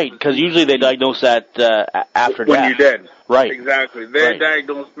diagnosed. Right, because usually they diagnose that after when death. you're dead. Right. Exactly. They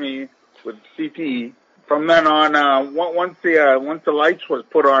diagnosed me with CTE. From then on, once the lights was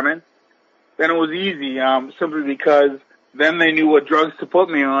put on it, then it was easy. Simply because then they knew what drugs to put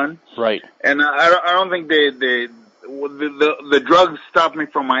me on. Right. And I don't think the drugs stopped me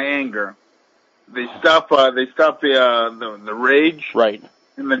from my anger. They stop the rage. Right.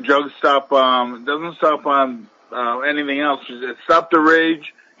 And the drugs doesn't stop anything else. It stopped the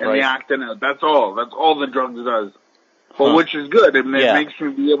rage and the acting out. That's all. That's all the drugs does. But which is good. It makes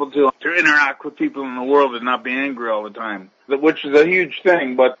me be able to interact with people in the world and not be angry all the time, which is a huge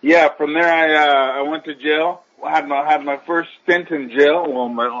thing. But yeah, from there I went to jail. I had my first stint in jail. Well,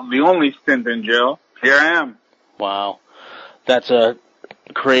 the only stint in jail. Here I am. Wow, that's a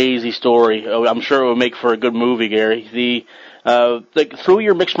crazy story. I'm sure it would make for a good movie, Gary. Through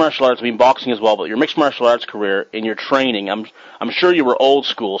your mixed martial arts, I mean boxing as well, but your mixed martial arts career and your training, I'm sure you were old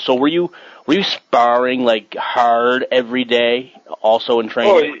school. So were you sparring like hard every day, also in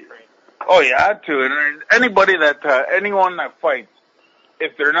training? Oh, you had to. And anyone that fights,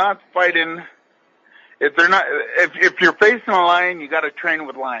 if they're not fighting. If you're facing a lion, you got to train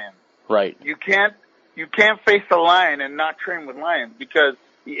with lions. Right. You can't face a lion and not train with lions, because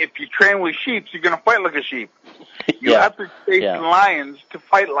if you train with sheep, you're going to fight like a sheep. You have to face lions to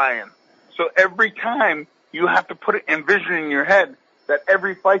fight lions. So every time you have to envision in your head that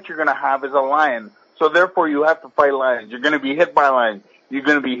every fight you're going to have is a lion. So therefore you have to fight lions. You're going to be hit by lions. You're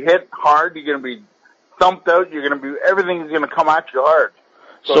going to be hit hard. You're going to be thumped out. Everything is going to come at you hard.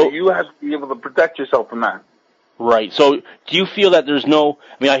 So you have to be able to protect yourself from that. Right. So do you feel that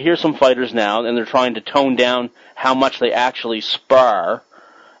I hear some fighters now, and they're trying to tone down how much they actually spar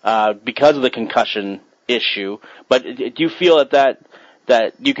because of the concussion issue. But do you feel that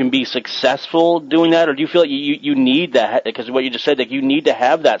you can be successful doing that, or do you feel like you need that? Because what you just said, like you need to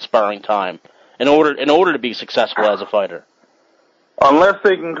have that sparring time in order to be successful as a fighter. Unless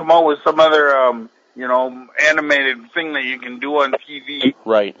they can come out with some other animated thing that you can do on TV,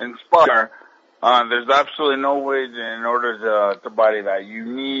 right, and spar. There's absolutely no way in order to body that. You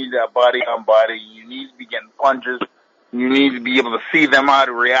need a body on body. You need to be getting punches. You need to be able to see them how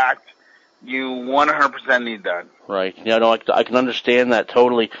to react. You 100% need that. Right. Yeah, no, I can understand that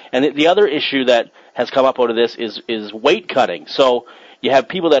totally. And the other issue that has come up out of this is weight cutting. So you have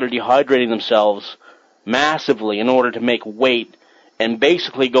people that are dehydrating themselves massively in order to make weight, and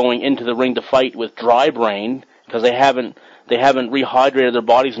basically going into the ring to fight with dry brain because they haven't rehydrated their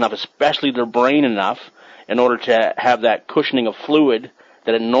bodies enough, especially their brain enough, in order to have that cushioning of fluid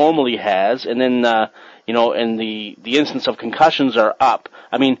that it normally has. And then, and the instance of concussions are up.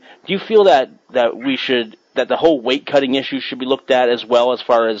 I mean, do you feel that the whole weight cutting issue should be looked at as well, as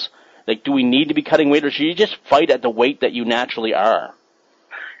far as, like, do we need to be cutting weight, or should you just fight at the weight that you naturally are?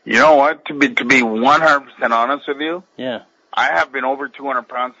 You know what? To be 100% honest with you, yeah, I have been over 200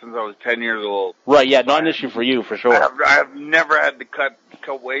 pounds since I was 10 years old. Right, yeah, not an issue for you, for sure. I have never had to cut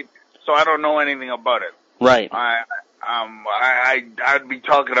weight, so I don't know anything about it. Right. I'd be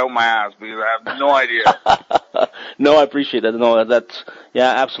talking out my ass because I have no idea. No, I appreciate that. No, that's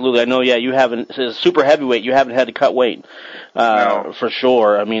absolutely. I know. Yeah, you haven't. As a super heavyweight, you haven't had to cut weight, No. for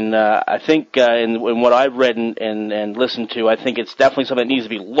sure. I mean, I think in what I've read and listened to, I think it's definitely something that needs to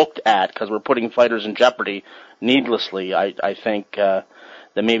be looked at because we're putting fighters in jeopardy needlessly. I think that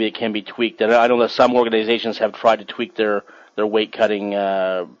maybe it can be tweaked. And I know that some organizations have tried to tweak their weight cutting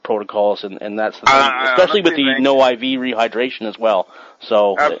protocols, and that's the thing, especially with the no IV rehydration as well.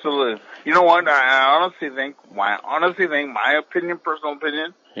 So absolutely. You know what? I honestly think my personal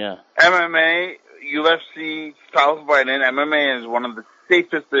opinion. Yeah. MMA, UFC style fighting, MMA is one of the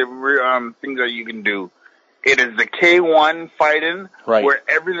safest things that you can do. It is the K1 fighting, right, where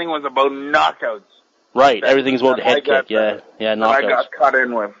everything was about knockouts. Right, everything's about head kick. Yeah, knockouts. I got caught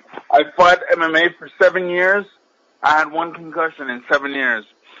in with. I fought MMA for 7 years. I had 1 concussion in 7 years.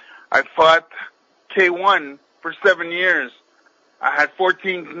 I fought K1 for 7 years. I had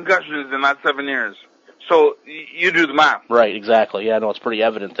 14 concussions in that 7 years. So you do the math. Right, exactly. Yeah, no, it's pretty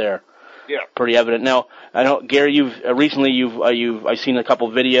evident there. Yeah, pretty evident. Now, I know, Gary, you've recently I've seen a couple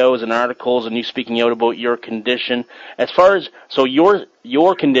videos and articles, and you speaking out about your condition. As far as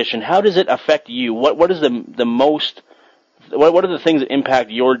your condition, how does it affect you? What is the most? What are the things that impact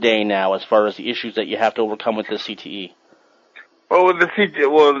your day now, as far as the issues that you have to overcome with this CTE? Well, with the CTE,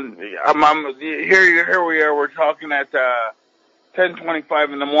 here we are. We're talking at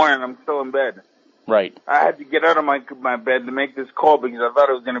 10:25 in the morning. I'm still in bed. Right. I had to get out of my bed to make this call because I thought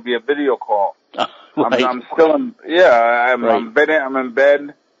it was going to be a video call. Right. I'm still in. Yeah, I'm right. I'm in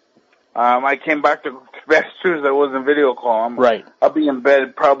bed. I came back to bed as soon as I was in video call. Right. I'll be in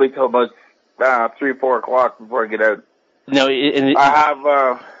bed probably till about 3-4 o'clock before I get out. No, I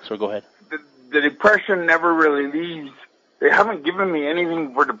have. So go ahead. The depression never really leaves. They haven't given me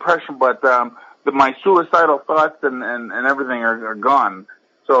anything for depression, but my suicidal thoughts and everything are gone.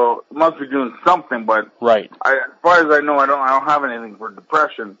 So it must be doing something, but right. As far as I know, I don't have anything for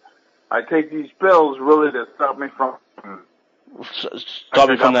depression. I take these pills really to stop me from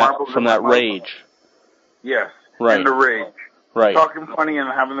that rage. Yes, right. And the rage. Right. Talking funny and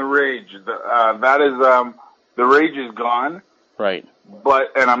having the rage. The rage is gone. Right.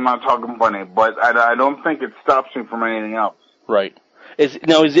 And I'm not talking funny, but I don't think it stops me from anything else. Right. Is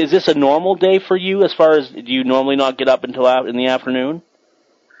this a normal day for you? As far as, do you normally not get up until in the afternoon?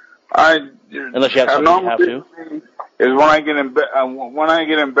 Unless you have something you have to. Is when I get in bed. When I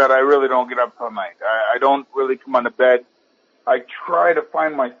get in bed, I really don't get up till night. I don't really come out of bed. I try to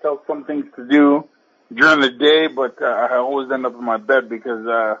find myself some things to do during the day, but I always end up in my bed because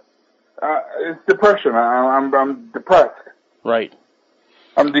it's depression. I'm depressed. Right.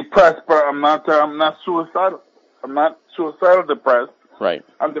 I'm depressed, but I'm not suicidal. I'm not suicidal depressed. Right.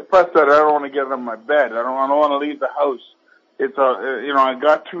 I'm depressed that I don't want to get out of my bed. I don't want to leave the house. It's I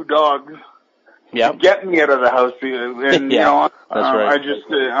got 2 dogs. Yeah. Get me out of the house, and yeah, that's right.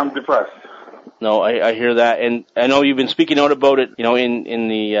 I'm depressed. No, I hear that, and I know you've been speaking out about it,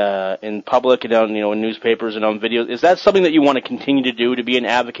 in public and on, in newspapers and on videos. Is that something that you want to continue to do, to be an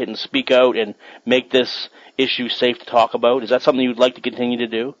advocate and speak out and make this issue safe to talk about? Is that something you'd like to continue to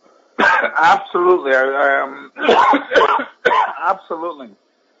do? Absolutely, absolutely.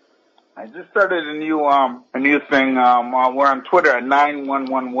 I just started a new thing. We're on Twitter at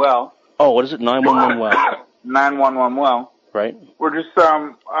 911 Well. Oh, what is it? 911 Well. 911 Well. Right. We're just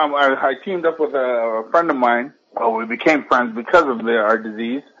I teamed up with a friend of mine. Well, we became friends because of our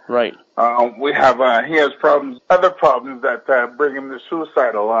disease. Right. We have he has other problems that bring him to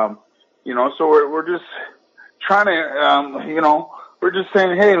suicidal. So we're just trying to we're just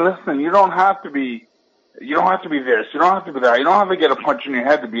saying, hey, listen, you don't have to be this, you don't have to be that, you don't have to get a punch in your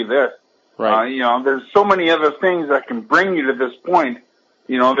head to be this. Right. There's so many other things that can bring you to this point.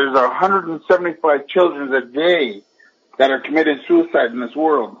 There's 175 children a day that are committing suicide in this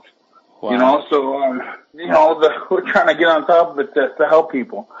world. Wow. We're trying to get on top of it to help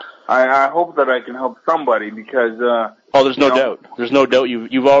people. I hope that I can help somebody because. There's no doubt. There's no doubt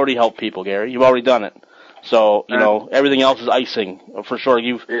you've already helped people, Gary. You've already done it. So everything else is icing for sure.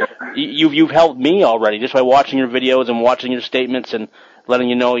 You've helped me already just by watching your videos and watching your statements and letting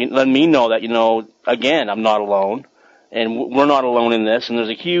me know that again, I'm not alone, and we're not alone in this. And there's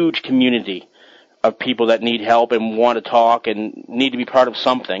a huge community of people that need help and want to talk and need to be part of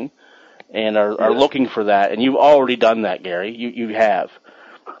something, and are looking for that. And you've already done that, Gary. You have.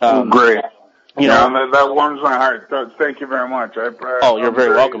 Great. That warms my heart. So thank you very much. You're very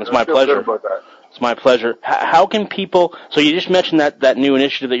welcome. It's my pleasure. About that. It's my pleasure. How can people? So you just mentioned that new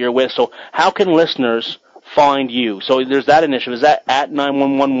initiative that you're with. So how can listeners find you? So there's that initiative. Is that at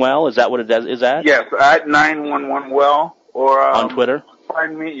 911 Well? Is that what it is at? Yes, at 911 Well, or on Twitter.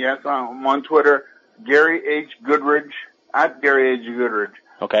 Find me. Yes, I'm on Twitter. Gary H. Goodridge, at Gary H. Goodridge.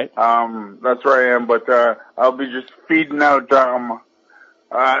 Okay. That's where I am. But I'll be just feeding out.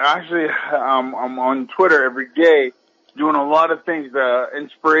 Actually, I'm on Twitter every day, doing a lot of things.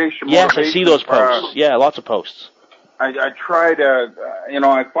 Inspiration. Yes, I see those posts. Yeah, lots of posts. I try to,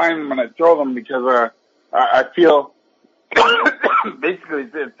 I find them and I throw them because I feel basically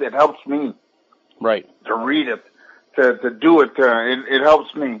it helps me. Right. To read it, to do it, it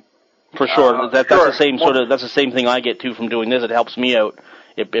helps me. For sure. That's the same that's the same thing I get too from doing this. It helps me out.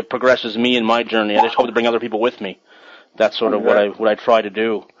 It progresses me in my journey. I just hope to bring other people with me. That's sort of what I try to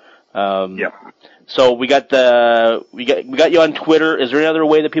do. Yeah. So we got you on Twitter. Is there any other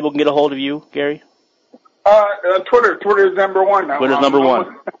way that people can get a hold of you, Gary? Twitter is number one. Twitter's number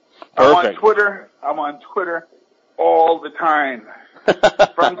one. Perfect. I'm on Twitter all the time.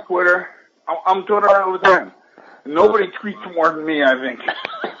 From Twitter, I'm Twitter all the time. Nobody tweets more than me, I think.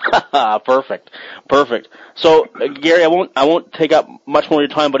 Perfect. So, Gary, I won't take up much more of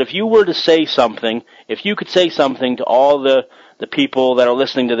your time, but if you were to say something, if you could say something to all the people that are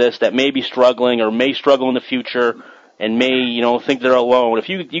listening to this that may be struggling or may struggle in the future and may, think they're alone, if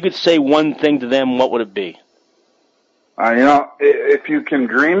you could say one thing to them, what would it be? If you can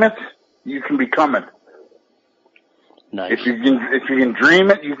dream it, you can become it. Nice. If you can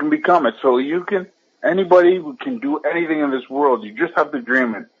dream it, you can become it. So anybody can do anything in this world. You just have to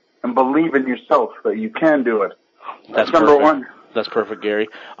dream it and believe in yourself that you can do it. That's number one. That's perfect, Gary.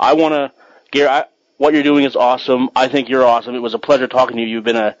 Gary, what you're doing is awesome. I think you're awesome. It was a pleasure talking to you.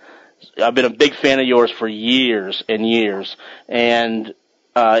 I've been a big fan of yours for years and years, and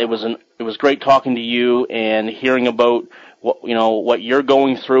it was great talking to you and hearing about what you're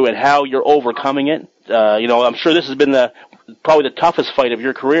going through and how you're overcoming it. I'm sure this has been probably the toughest fight of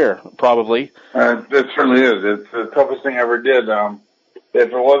your career, probably. It certainly is. It's the toughest thing I ever did. If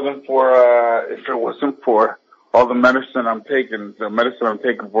it wasn't for all the medicine I'm taking,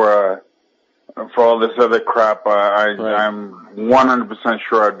 for all this other crap, I'm 100%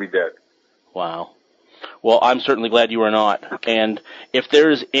 sure I'd be dead. Wow. Well, I'm certainly glad you are not. And if there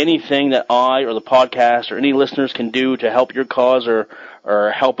is anything that I or the podcast or any listeners can do to help your cause or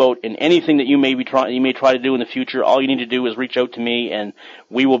help out in anything that you may try to do in the future, all you need to do is reach out to me, and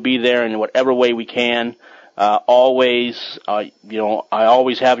we will be there in whatever way we can. Always, I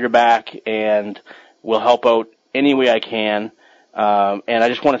always have your back, and will help out any way I can. And I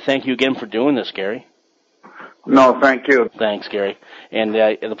just want to thank you again for doing this, Gary. No, thank you. Thanks, Gary. And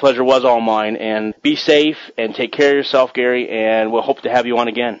the pleasure was all mine. And be safe and take care of yourself, Gary, and we'll hope to have you on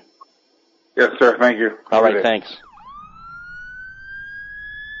again. Yes, sir. Thank you. All right, thanks.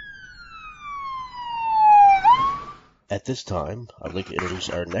 At this time, I'd like to introduce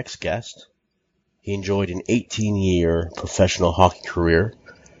our next guest. He enjoyed an 18-year professional hockey career,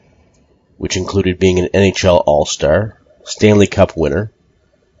 which included being an NHL All-Star, Stanley Cup winner,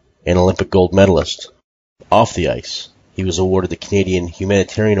 and Olympic gold medalist. Off the ice, he was awarded the Canadian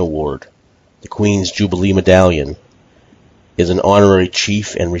Humanitarian Award, the Queen's Jubilee Medallion, is an honorary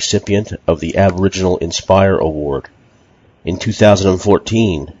chief and recipient of the Aboriginal Inspire Award. In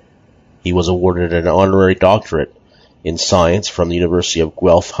 2014, he was awarded an honorary doctorate in science from the University of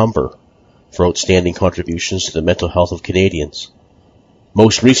Guelph Humber for outstanding contributions to the mental health of Canadians.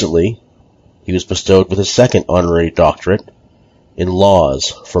 Most recently, he was bestowed with a second honorary doctorate in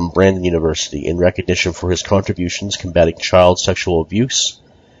laws from Brandon University in recognition for his contributions combating child sexual abuse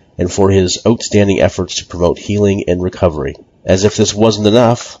and for his outstanding efforts to promote healing and recovery. As if this wasn't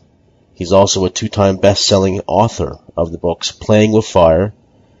enough, he's also a two-time best-selling author of the books Playing with Fire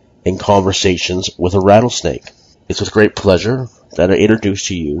and Conversations with a Rattlesnake. It's with great pleasure that I introduce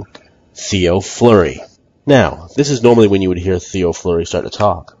to you Theo Fleury. Now, this is normally when you would hear Theo Fleury start to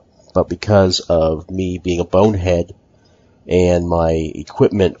talk, but because of me being a bonehead and my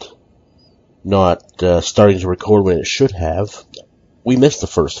equipment not starting to record when it should have, we missed the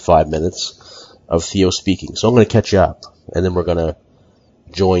first 5 minutes of Theo speaking. So I'm going to catch you up, and then we're going to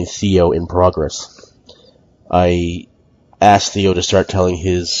join Theo in progress. I asked Theo to start telling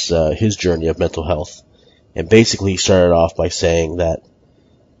his journey of mental health, and basically he started off by saying that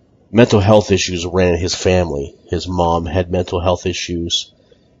mental health issues ran in his family. His mom had mental health issues,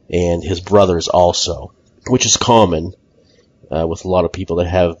 and his brothers also, which is common with a lot of people that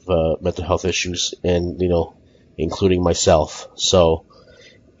have mental health issues, and including myself. So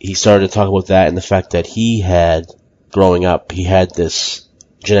he started to talk about that and the fact that growing up, he had this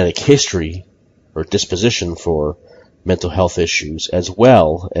genetic history or disposition for mental health issues, as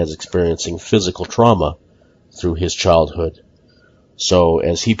well as experiencing physical trauma through his childhood. So,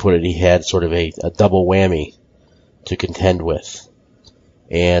 as he put it, he had sort of a double whammy to contend with.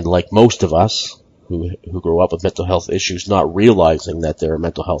 And like most of us who grow up with mental health issues, not realizing that they're a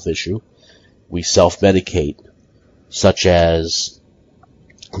mental health issue, we self-medicate, such as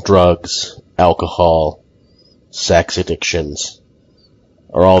drugs, alcohol, sex addictions,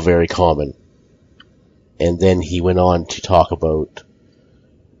 are all very common. And then he went on to talk about,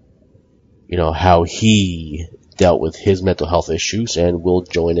 how he dealt with his mental health issues, and we'll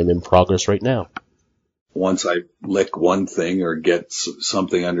join him in progress right now. Once I lick one thing or get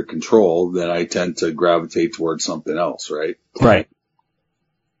something under control, then I tend to gravitate towards something else, right? Right.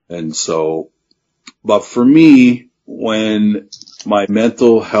 And so, but for me, when my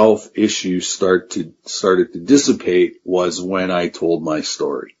mental health issues started to dissipate was when I told my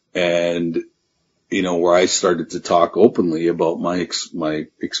story. And, where I started to talk openly about my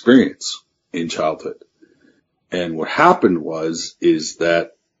experience in childhood. And what happened is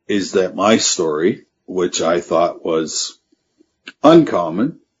that my story, which I thought was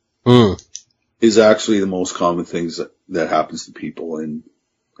uncommon, is actually the most common things that happens to people in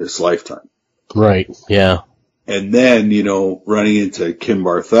this lifetime. Right, yeah. And then, running into Kim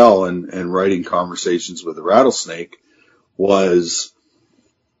Barthel and writing Conversations with a Rattlesnake was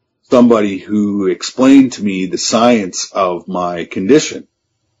somebody who explained to me the science of my condition.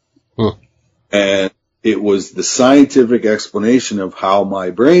 And it was the scientific explanation of how my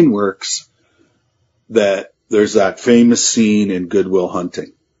brain works that there's that famous scene in Good Will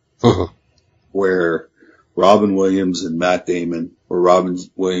Hunting where Robin Williams and Matt Damon, where Robin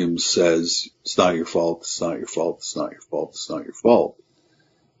Williams says, it's not your fault, it's not your fault, it's not your fault, it's not your fault.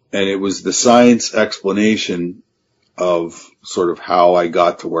 And it was the science explanation of sort of how I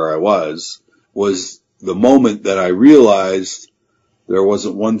got to where I was the moment that I realized there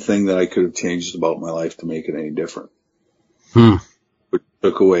wasn't one thing that I could have changed about my life to make it any different. It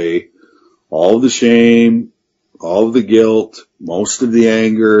took away all of the shame, all of the guilt, most of the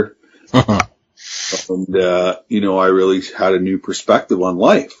anger. And, I really had a new perspective on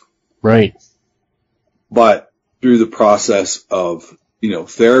life. Right. But through the process of,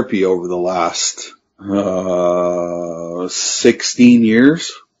 therapy over the last 16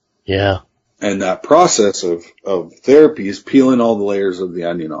 years. Yeah. And that process of therapy is peeling all the layers of the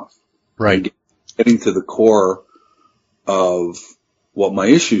onion off. Right. Getting to the core of what my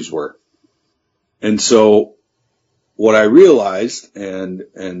issues were. And so what I realized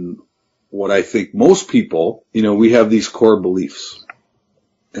and what I think most people, we have these core beliefs.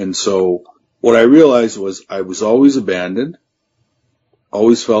 And so what I realized was I was always abandoned,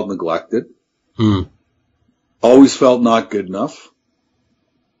 always felt neglected, always felt not good enough,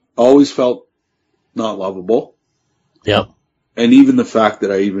 always felt not lovable. Yep. And even the fact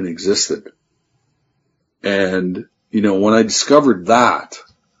that I even existed. And, when I discovered that,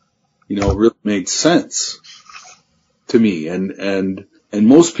 it really made sense to me. And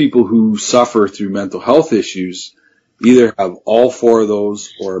most people who suffer through mental health issues either have all four of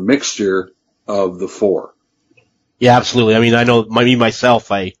those or a mixture of the four. Yeah, absolutely. I mean, I know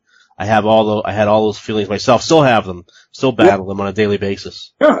myself, I had all those feelings myself, still have them, still battle them on a daily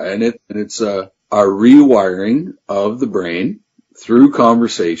basis. Yeah, and it's a rewiring of the brain through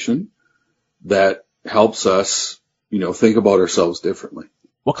conversation that helps us, think about ourselves differently.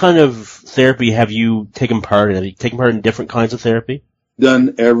 What kind of therapy have you taken part in? Have you taken part in different kinds of therapy?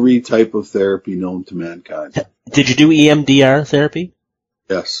 Done every type of therapy known to mankind. Did you do EMDR therapy?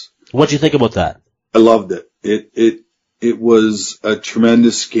 Yes. What'd you think about that? I loved it. It was a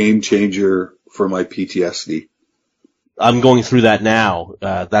tremendous game changer for my PTSD. I'm going through that now.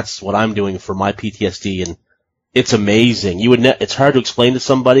 That's what I'm doing for my PTSD, and it's amazing. It's hard to explain to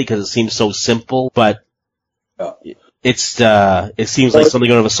somebody because it seems so simple, but it seems like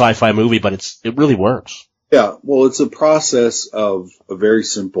something out of a sci-fi movie, but it really works. Yeah, well, it's a process of a very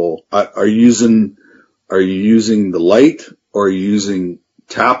simple. Are you using the light or are you using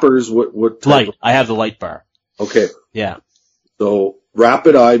tappers? What type light? I have the light bar. Okay. Yeah. So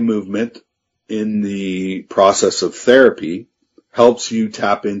rapid eye movement in the process of therapy helps you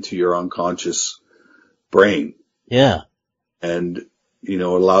tap into your unconscious brain. Yeah. And, it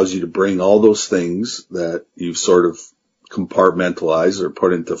allows you to bring all those things that you've sort of compartmentalized or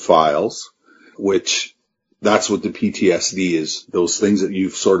put into files, which that's what the PTSD is. Those things that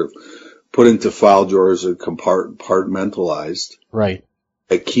you've sort of put into file drawers or compartmentalized. Right.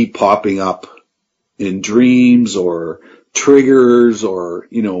 That keep popping up in dreams or triggers or,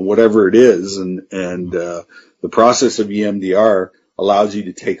 whatever it is. And the process of EMDR allows you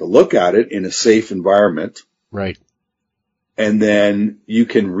to take a look at it in a safe environment. Right. And then you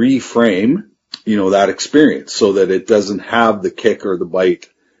can reframe that experience so that it doesn't have the kick or the bite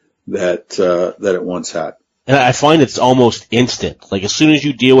that it once had. And I find it's almost instant. Like as soon as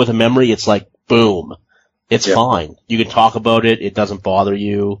you deal with a memory, it's like boom, it's fine. You can talk about it. It doesn't bother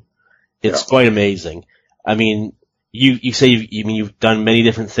you. It's quite amazing. I mean, you say you've done many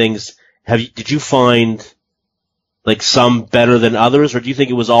different things. Did you find like some better than others, or do you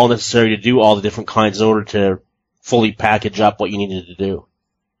think it was all necessary to do all the different kinds in order to fully package up what you needed to do?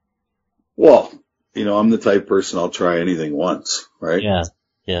 Well, I'm the type of person, I'll try anything once, right?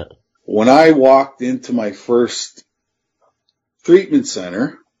 Yeah. When I walked into my first treatment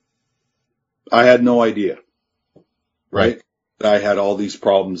center, I had no idea, right? That I had all these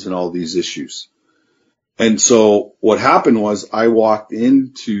problems and all these issues. And so what happened was I walked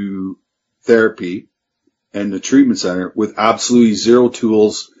into therapy and the treatment center with absolutely zero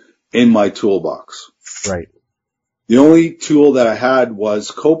tools in my toolbox. Right. The only tool that I had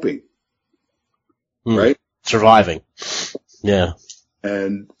was coping. Right? Surviving. Yeah.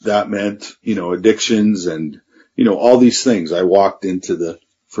 And that meant, addictions and, all these things I walked into the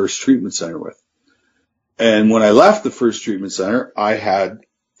first treatment center with. And when I left the first treatment center, I had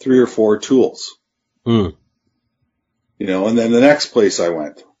 3 or 4 tools. And then the next place I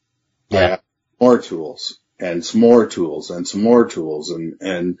went, I had more tools and some more tools and some more tools.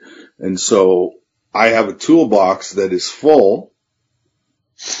 And so I have a toolbox that is full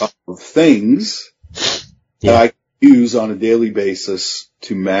of things that I use on a daily basis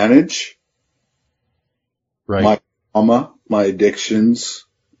to manage my trauma, my addictions,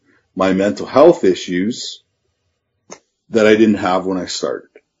 my mental health issues that I didn't have when I started.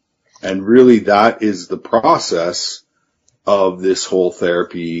 And really that is the process of this whole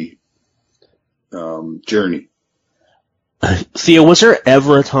therapy journey. Theo, was there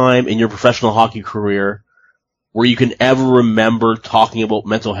ever a time in your professional hockey career where you can ever remember talking about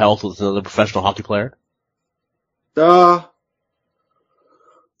mental health with another professional hockey player? Like,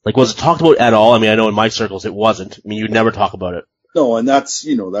 was it talked about at all? I mean, I know in my circles it wasn't. I mean, you'd never talk about it. No, and that's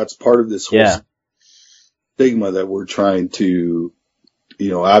part of this whole stigma that we're trying to,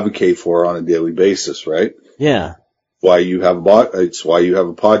 advocate for on a daily basis, right? Yeah. It's why you have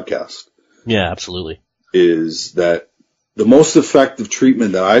a podcast. Yeah, absolutely. Is that the most effective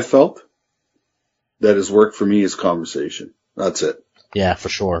treatment that I felt that has worked for me is conversation. That's it. Yeah, for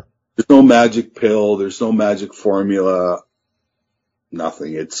sure. There's no magic pill. There's no magic formula.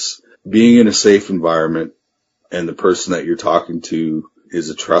 Nothing. It's being in a safe environment and the person that you're talking to is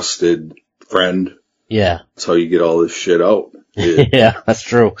a trusted friend. Yeah. That's how you get all this shit out. Yeah, that's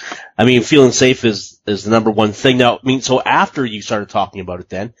true. I mean, feeling safe is the number one thing. Now, I mean, so after you started talking about it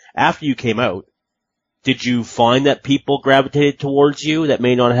then, after you came out, did you find that people gravitated towards you that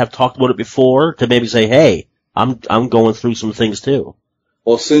may not have talked about it before to maybe say, hey, I'm going through some things too?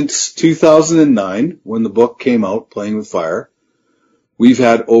 Well, since 2009, when the book came out, Playing with Fire, we've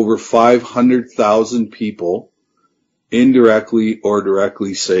had over 500,000 people indirectly or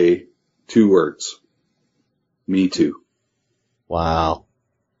directly say 2 words. Me too. Wow.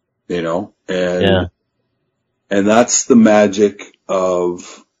 And that's the magic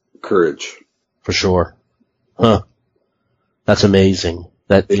of courage. For sure. Huh. That's amazing.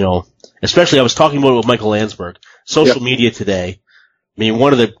 That, especially I was talking about it with Michael Landsberg. Social media today. I mean,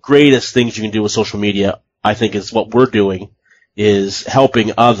 one of the greatest things you can do with social media, I think, is what we're doing, is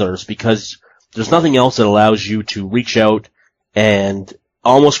helping others, because there's nothing else that allows you to reach out and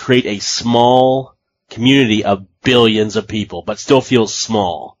almost create a small community of billions of people, but still feels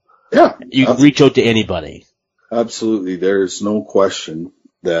small. Yeah. You can reach out to anybody. Absolutely. There's no question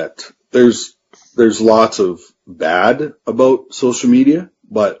that there's lots of bad about social media,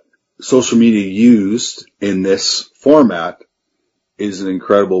 but social media used in this format is an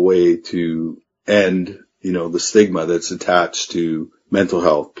incredible way to end, the stigma that's attached to mental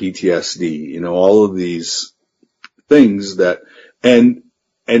health, PTSD, all of these things that, and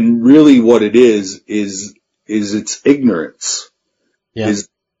really what it is it's ignorance. Yeah. Is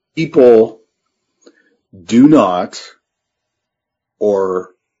people do not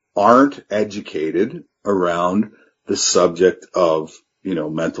or aren't educated around the subject of,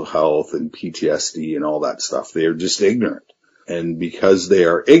 mental health and PTSD and all that stuff. They are just ignorant. And because they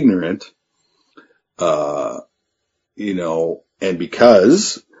are ignorant, and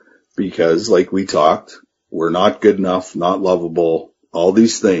because like we talked, we're not good enough, not lovable, all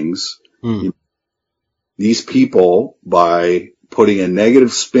these things, these people, by putting a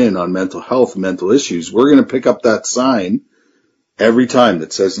negative spin on mental health, mental issues, we're going to pick up that sign every time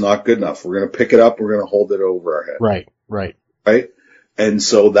that says not good enough. We're going to pick it up. We're going to hold it over our head. Right. And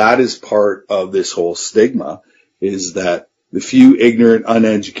so that is part of this whole stigma, is that the few ignorant,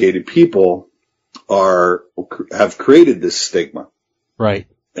 uneducated people have created this stigma. Right.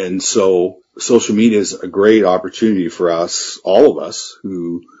 And so social media is a great opportunity for us, all of us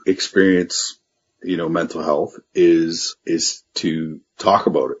who experience, mental health is to talk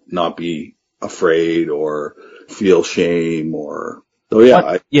about it, not be afraid or feel shame so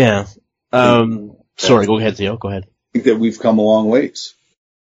yeah. Sorry, go ahead, Theo. Go ahead. I think that we've come a long ways.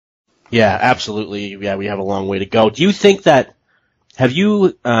 Yeah, absolutely. Yeah, we have a long way to go. Do you think that, has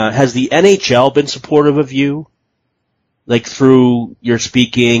the NHL been supportive of you? Like through your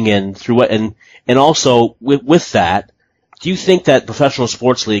speaking and through what, and also with that, do you think that professional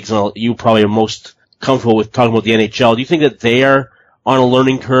sports leagues, and you probably are most comfortable with talking about the NHL, do you think that they are on a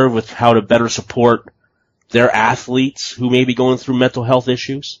learning curve with how to better support their athletes who may be going through mental health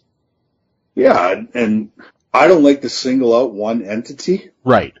issues? Yeah, and I don't like to single out one entity.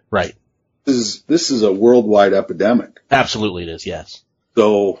 Right. This is a worldwide epidemic. Absolutely it is, yes.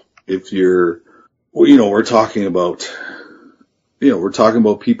 So if we're talking about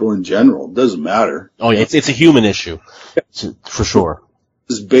people in general. It doesn't matter. Oh yeah, it's a human issue. For sure.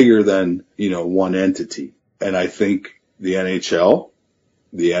 It's bigger than, one entity. And I think the NHL,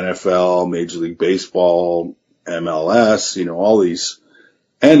 the NFL, Major League Baseball, MLS, all these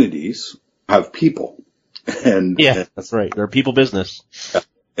entities have people. And yeah, that's right. They're a people business.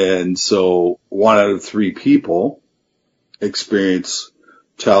 And so 1 out of 3 people experience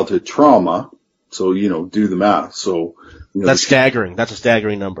childhood trauma. So, do the math. So, that's staggering. That's a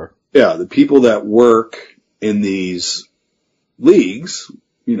staggering number. Yeah. The people that work in these leagues,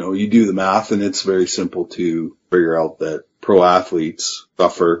 you do the math, and it's very simple to figure out that pro athletes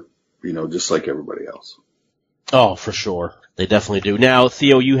suffer, just like everybody else. Oh, for sure. They definitely do. Now,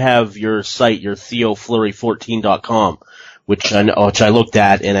 Theo, you have your site, your TheoFleury14.com, which I looked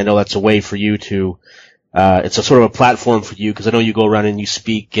at, and I know that's a way for you to, it's a sort of a platform for you, because I know you go around and you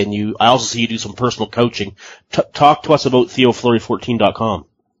speak, and I also see you do some personal coaching. Talk to us about TheoFleury14.com.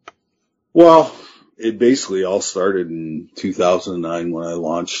 Well, it basically all started in 2009 when I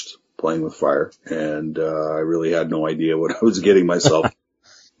launched Playing with Fire, and I really had no idea what I was getting myself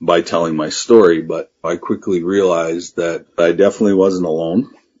by telling my story, but I quickly realized that I definitely wasn't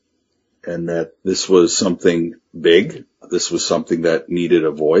alone, and that this was something big. This was something that needed a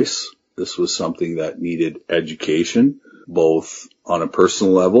voice. This was something that needed education, both on a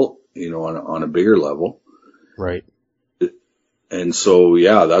personal level, on a bigger level. Right. And so,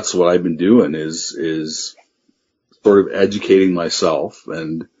 yeah, that's what I've been doing is sort of educating myself,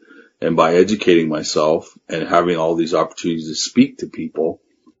 and by educating myself and having all these opportunities to speak to people,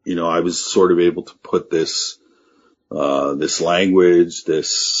 I was sort of able to put this language,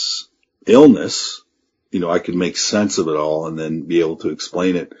 this illness, I could make sense of it all and then be able to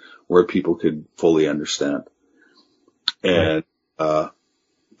explain it where people could fully understand. And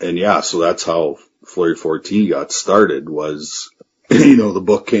yeah, so that's how Fleury 14 got started was, the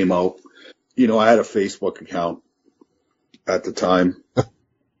book came out. I had a Facebook account at the time,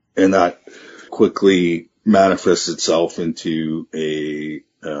 and that quickly manifests itself into a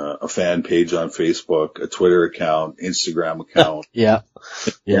fan page on Facebook, a Twitter account, Instagram account. Yeah.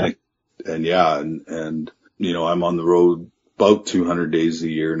 And I'm on the road about 200 days a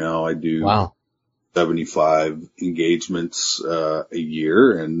year now. I do 75 engagements a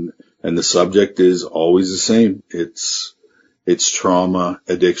year, and the subject is always the same. It's trauma,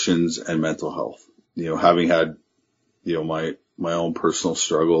 addictions, and mental health. Having had my own personal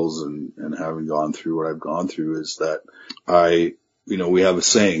struggles and having gone through what I've gone through, is that we have a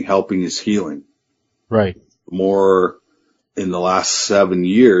saying, helping is healing. Right. More in the last 7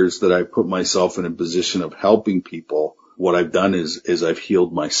 years that I put myself in a position of helping people, what I've done is I've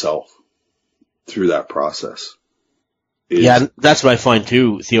healed myself through that process. Yeah, that's what I find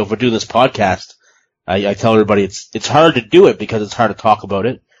too, Theo, for doing this podcast. I tell everybody it's hard to do it because it's hard to talk about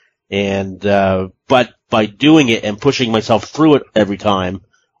it. And, but by doing it and pushing myself through it every time,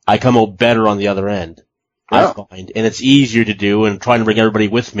 I come out better on the other end. Yeah. I find. And it's easier to do, and trying to bring everybody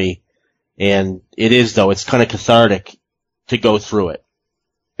with me. And it is, though, it's kind of cathartic to go through it.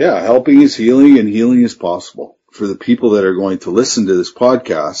 Yeah, helping is healing, and healing is possible. For the people that are going to listen to this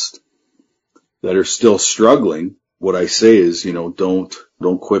podcast that are still struggling, what I say is, don't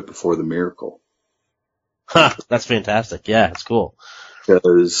quit before the miracle. That's fantastic. Yeah, it's cool.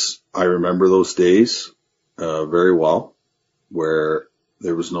 Because I remember those days very well, where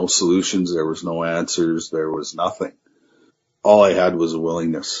there was no solutions, there was no answers, there was nothing. All I had was a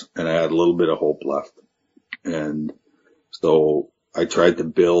willingness, and I had a little bit of hope left. And so I tried to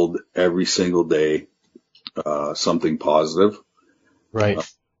build every single day something positive. Right.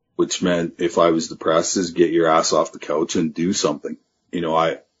 Which meant if I was depressed, is get your ass off the couch and do something.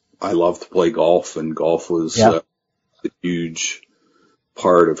 I love to play golf, and golf was a huge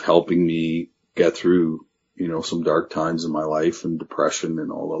part of helping me get through, some dark times in my life and depression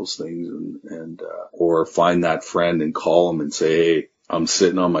and all those things, and or find that friend and call them and say, hey, I'm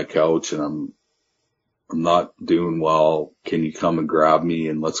sitting on my couch and I'm not doing well. Can you come and grab me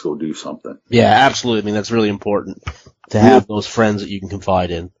and let's go do something? Yeah, absolutely. I mean, that's really important to have those friends that you can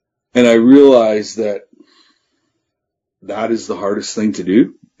confide in. And I realize that is the hardest thing to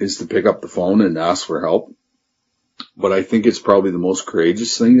do, is to pick up the phone and ask for help. But I think it's probably the most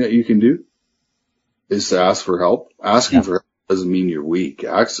courageous thing that you can do, is to ask for help. Asking for help doesn't mean you're weak.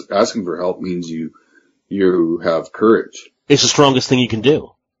 Asking for help means you have courage. It's the strongest thing you can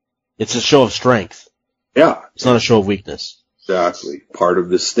do. It's a show of strength. Yeah. It's not a show of weakness. Exactly. Part of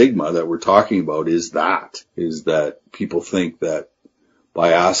the stigma that we're talking about is that people think that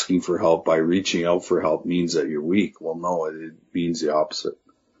by asking for help, by reaching out for help, means that you're weak. Well, no, it means the opposite.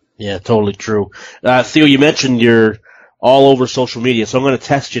 Yeah, totally true. Theo, you mentioned you're all over social media, so I'm going to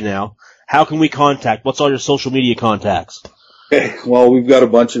test you now. How can we contact? What's all your social media contacts? Okay, well, we've got a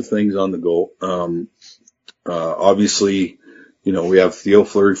bunch of things on the go. Obviously, we have Theo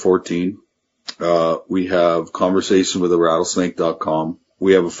Fleury 14. We have conversationwitharattlesnake.com.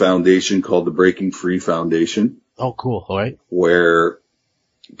 We have a foundation called the Breaking Free Foundation. Oh, cool. All right. Where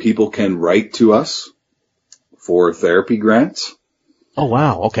people can write to us for therapy grants. Oh,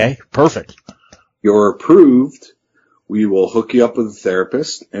 wow. Okay. Perfect. You're approved. We will hook you up with a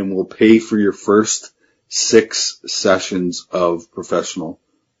therapist and we'll pay for your first 6 sessions of professional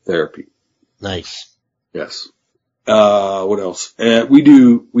therapy. Nice. Yes. What else? We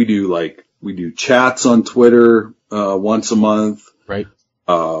do chats on Twitter, once a month. Right.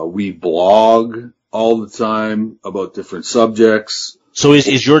 We blog all the time about different subjects. So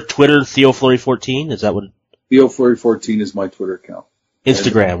is your Twitter Theo Fleury 14? Is that what? Theo Fleury 14 is my Twitter account.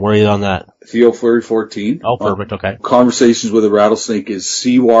 Instagram, where are you on that? Theo Fleury 14. Oh, perfect. Okay. Conversations with a Rattlesnake is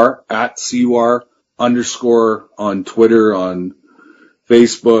CWAR, @CWAR _ on Twitter, on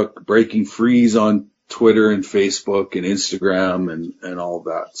Facebook, Breaking Freeze on Twitter and Facebook and Instagram and all of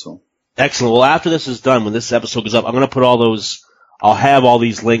that. So. Excellent. Well, after this is done, when this episode goes up, I'm going to put I'll have all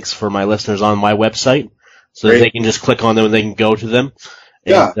these links for my listeners on my website so that they can just click on them and they can go to them.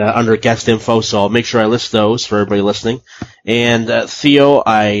 And, under guest info, so I'll make sure I list those for everybody listening. And, Theo,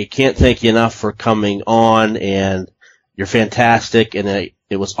 I can't thank you enough for coming on, and you're fantastic, and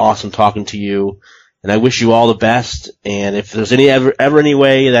it was awesome talking to you, and I wish you all the best, and if there's ever any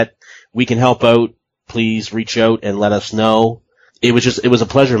way that we can help out, please reach out and let us know. It was a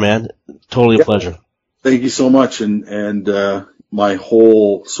pleasure, man. Totally a pleasure. Thank you so much, and my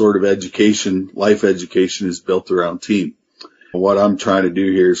whole sort of life education is built around team. What I'm trying to do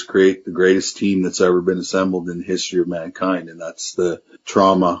here is create the greatest team that's ever been assembled in the history of mankind, and that's the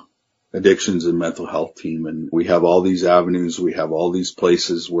trauma, addictions, and mental health team. And we have all these avenues, we have all these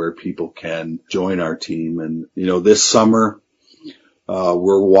places where people can join our team. And, this summer,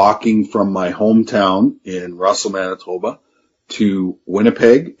 we're walking from my hometown in Russell, Manitoba to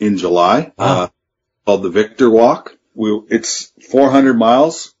Winnipeg in July, called the Victor Walk. It's 400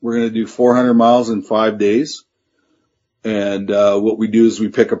 miles. We're going to do 400 miles in 5 days. And what we do is we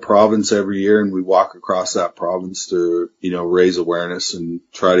pick a province every year and we walk across that province to, raise awareness and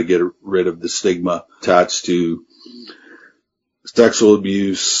try to get rid of the stigma attached to sexual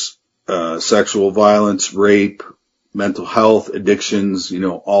abuse, sexual violence, rape, mental health, addictions,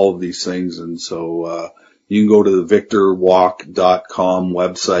 all of these things. And so you can go to the victorwalk.com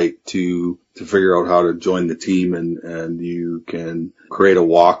website to figure out how to join the team, and you can create a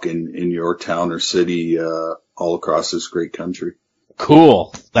walk in your town or city all across this great country.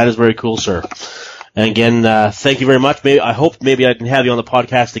 Cool. That is very cool, sir. And again, thank you very much. I hope I can have you on the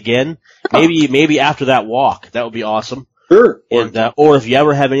podcast again. Maybe after that walk. That would be awesome. Sure. And, or if you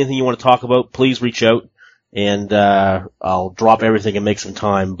ever have anything you want to talk about, please reach out and, I'll drop everything and make some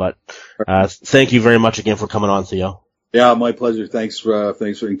time. But, thank you very much again for coming on, Theo. Yeah, my pleasure. Thanks for,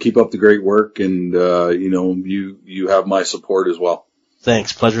 and keep up the great work. And, you have my support as well.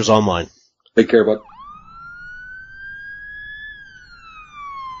 Thanks. Pleasure's all mine. Take care, bud.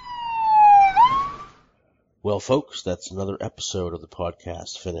 Well, folks, that's another episode of the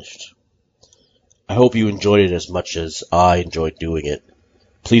podcast finished. I hope you enjoyed it as much as I enjoyed doing it.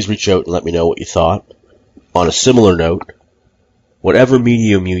 Please reach out and let me know what you thought. On a similar note, whatever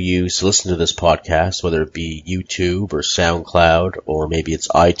medium you use to listen to this podcast, whether it be YouTube or SoundCloud, or maybe it's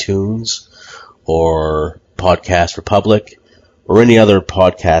iTunes or Podcast Republic or any other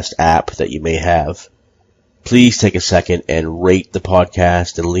podcast app that you may have, please take a second and rate the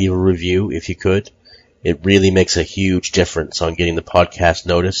podcast and leave a review if you could. It really makes a huge difference on getting the podcast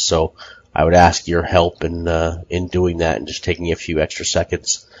noticed, so I would ask your help in doing that and just taking a few extra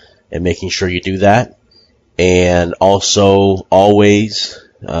seconds and making sure you do that. And also, always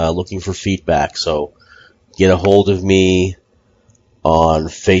looking for feedback, so get a hold of me on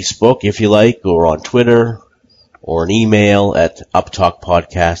Facebook if you like, or on Twitter, or an email at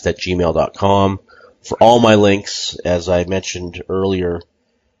uptalkpodcast@gmail.com. For all my links, as I mentioned earlier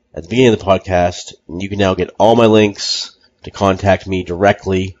at the beginning of the podcast, you can now get all my links to contact me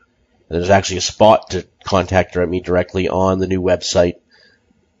directly. And there's actually a spot to contact me directly on the new website,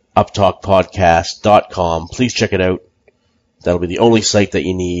 uptalkpodcast.com. Please check it out. That'll be the only site that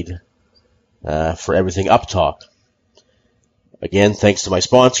you need for everything UpTalk. Again, thanks to my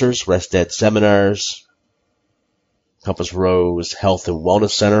sponsors, Rest Dead Seminars, Compass Rose Health and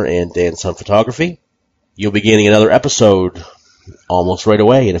Wellness Center, and Dan Sun Photography. You'll be getting another episode almost right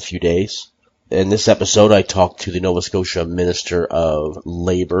away in a few days. In this episode, I talked to the Nova Scotia Minister of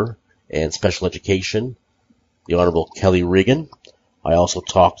Labour and Special Education, the Honourable Kelly Regan. I also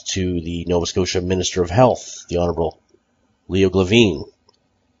talked to the Nova Scotia Minister of Health, the Honourable Leo Glavine,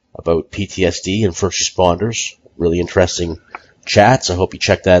 about PTSD and first responders. Really interesting chats. I hope you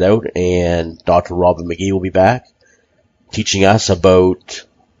check that out. And Dr. Robin McGee will be back teaching us about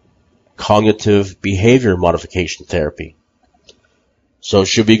cognitive behavior modification therapy. So it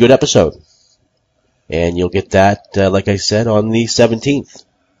should be a good episode. And you'll get that, like I said, on the 17th,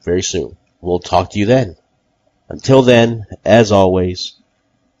 very soon. We'll talk to you then. Until then, as always,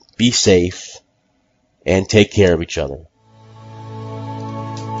 be safe and take care of each other.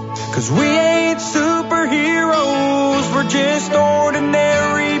 'Cause we ain't superheroes, we're just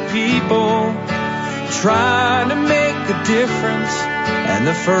ordinary people trying to make a difference and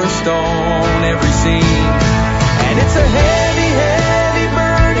the first on every scene. And it's a heavy, heavy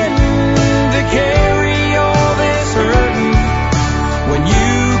burden to carry all this hurting when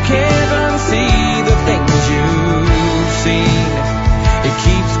you can't unsee the things you've seen. It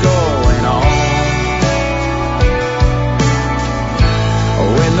keeps going on.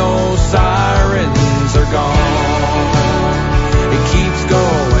 When those sirens are gone, it keeps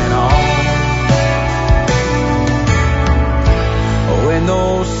going on. When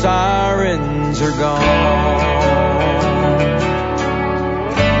those sirens are gone.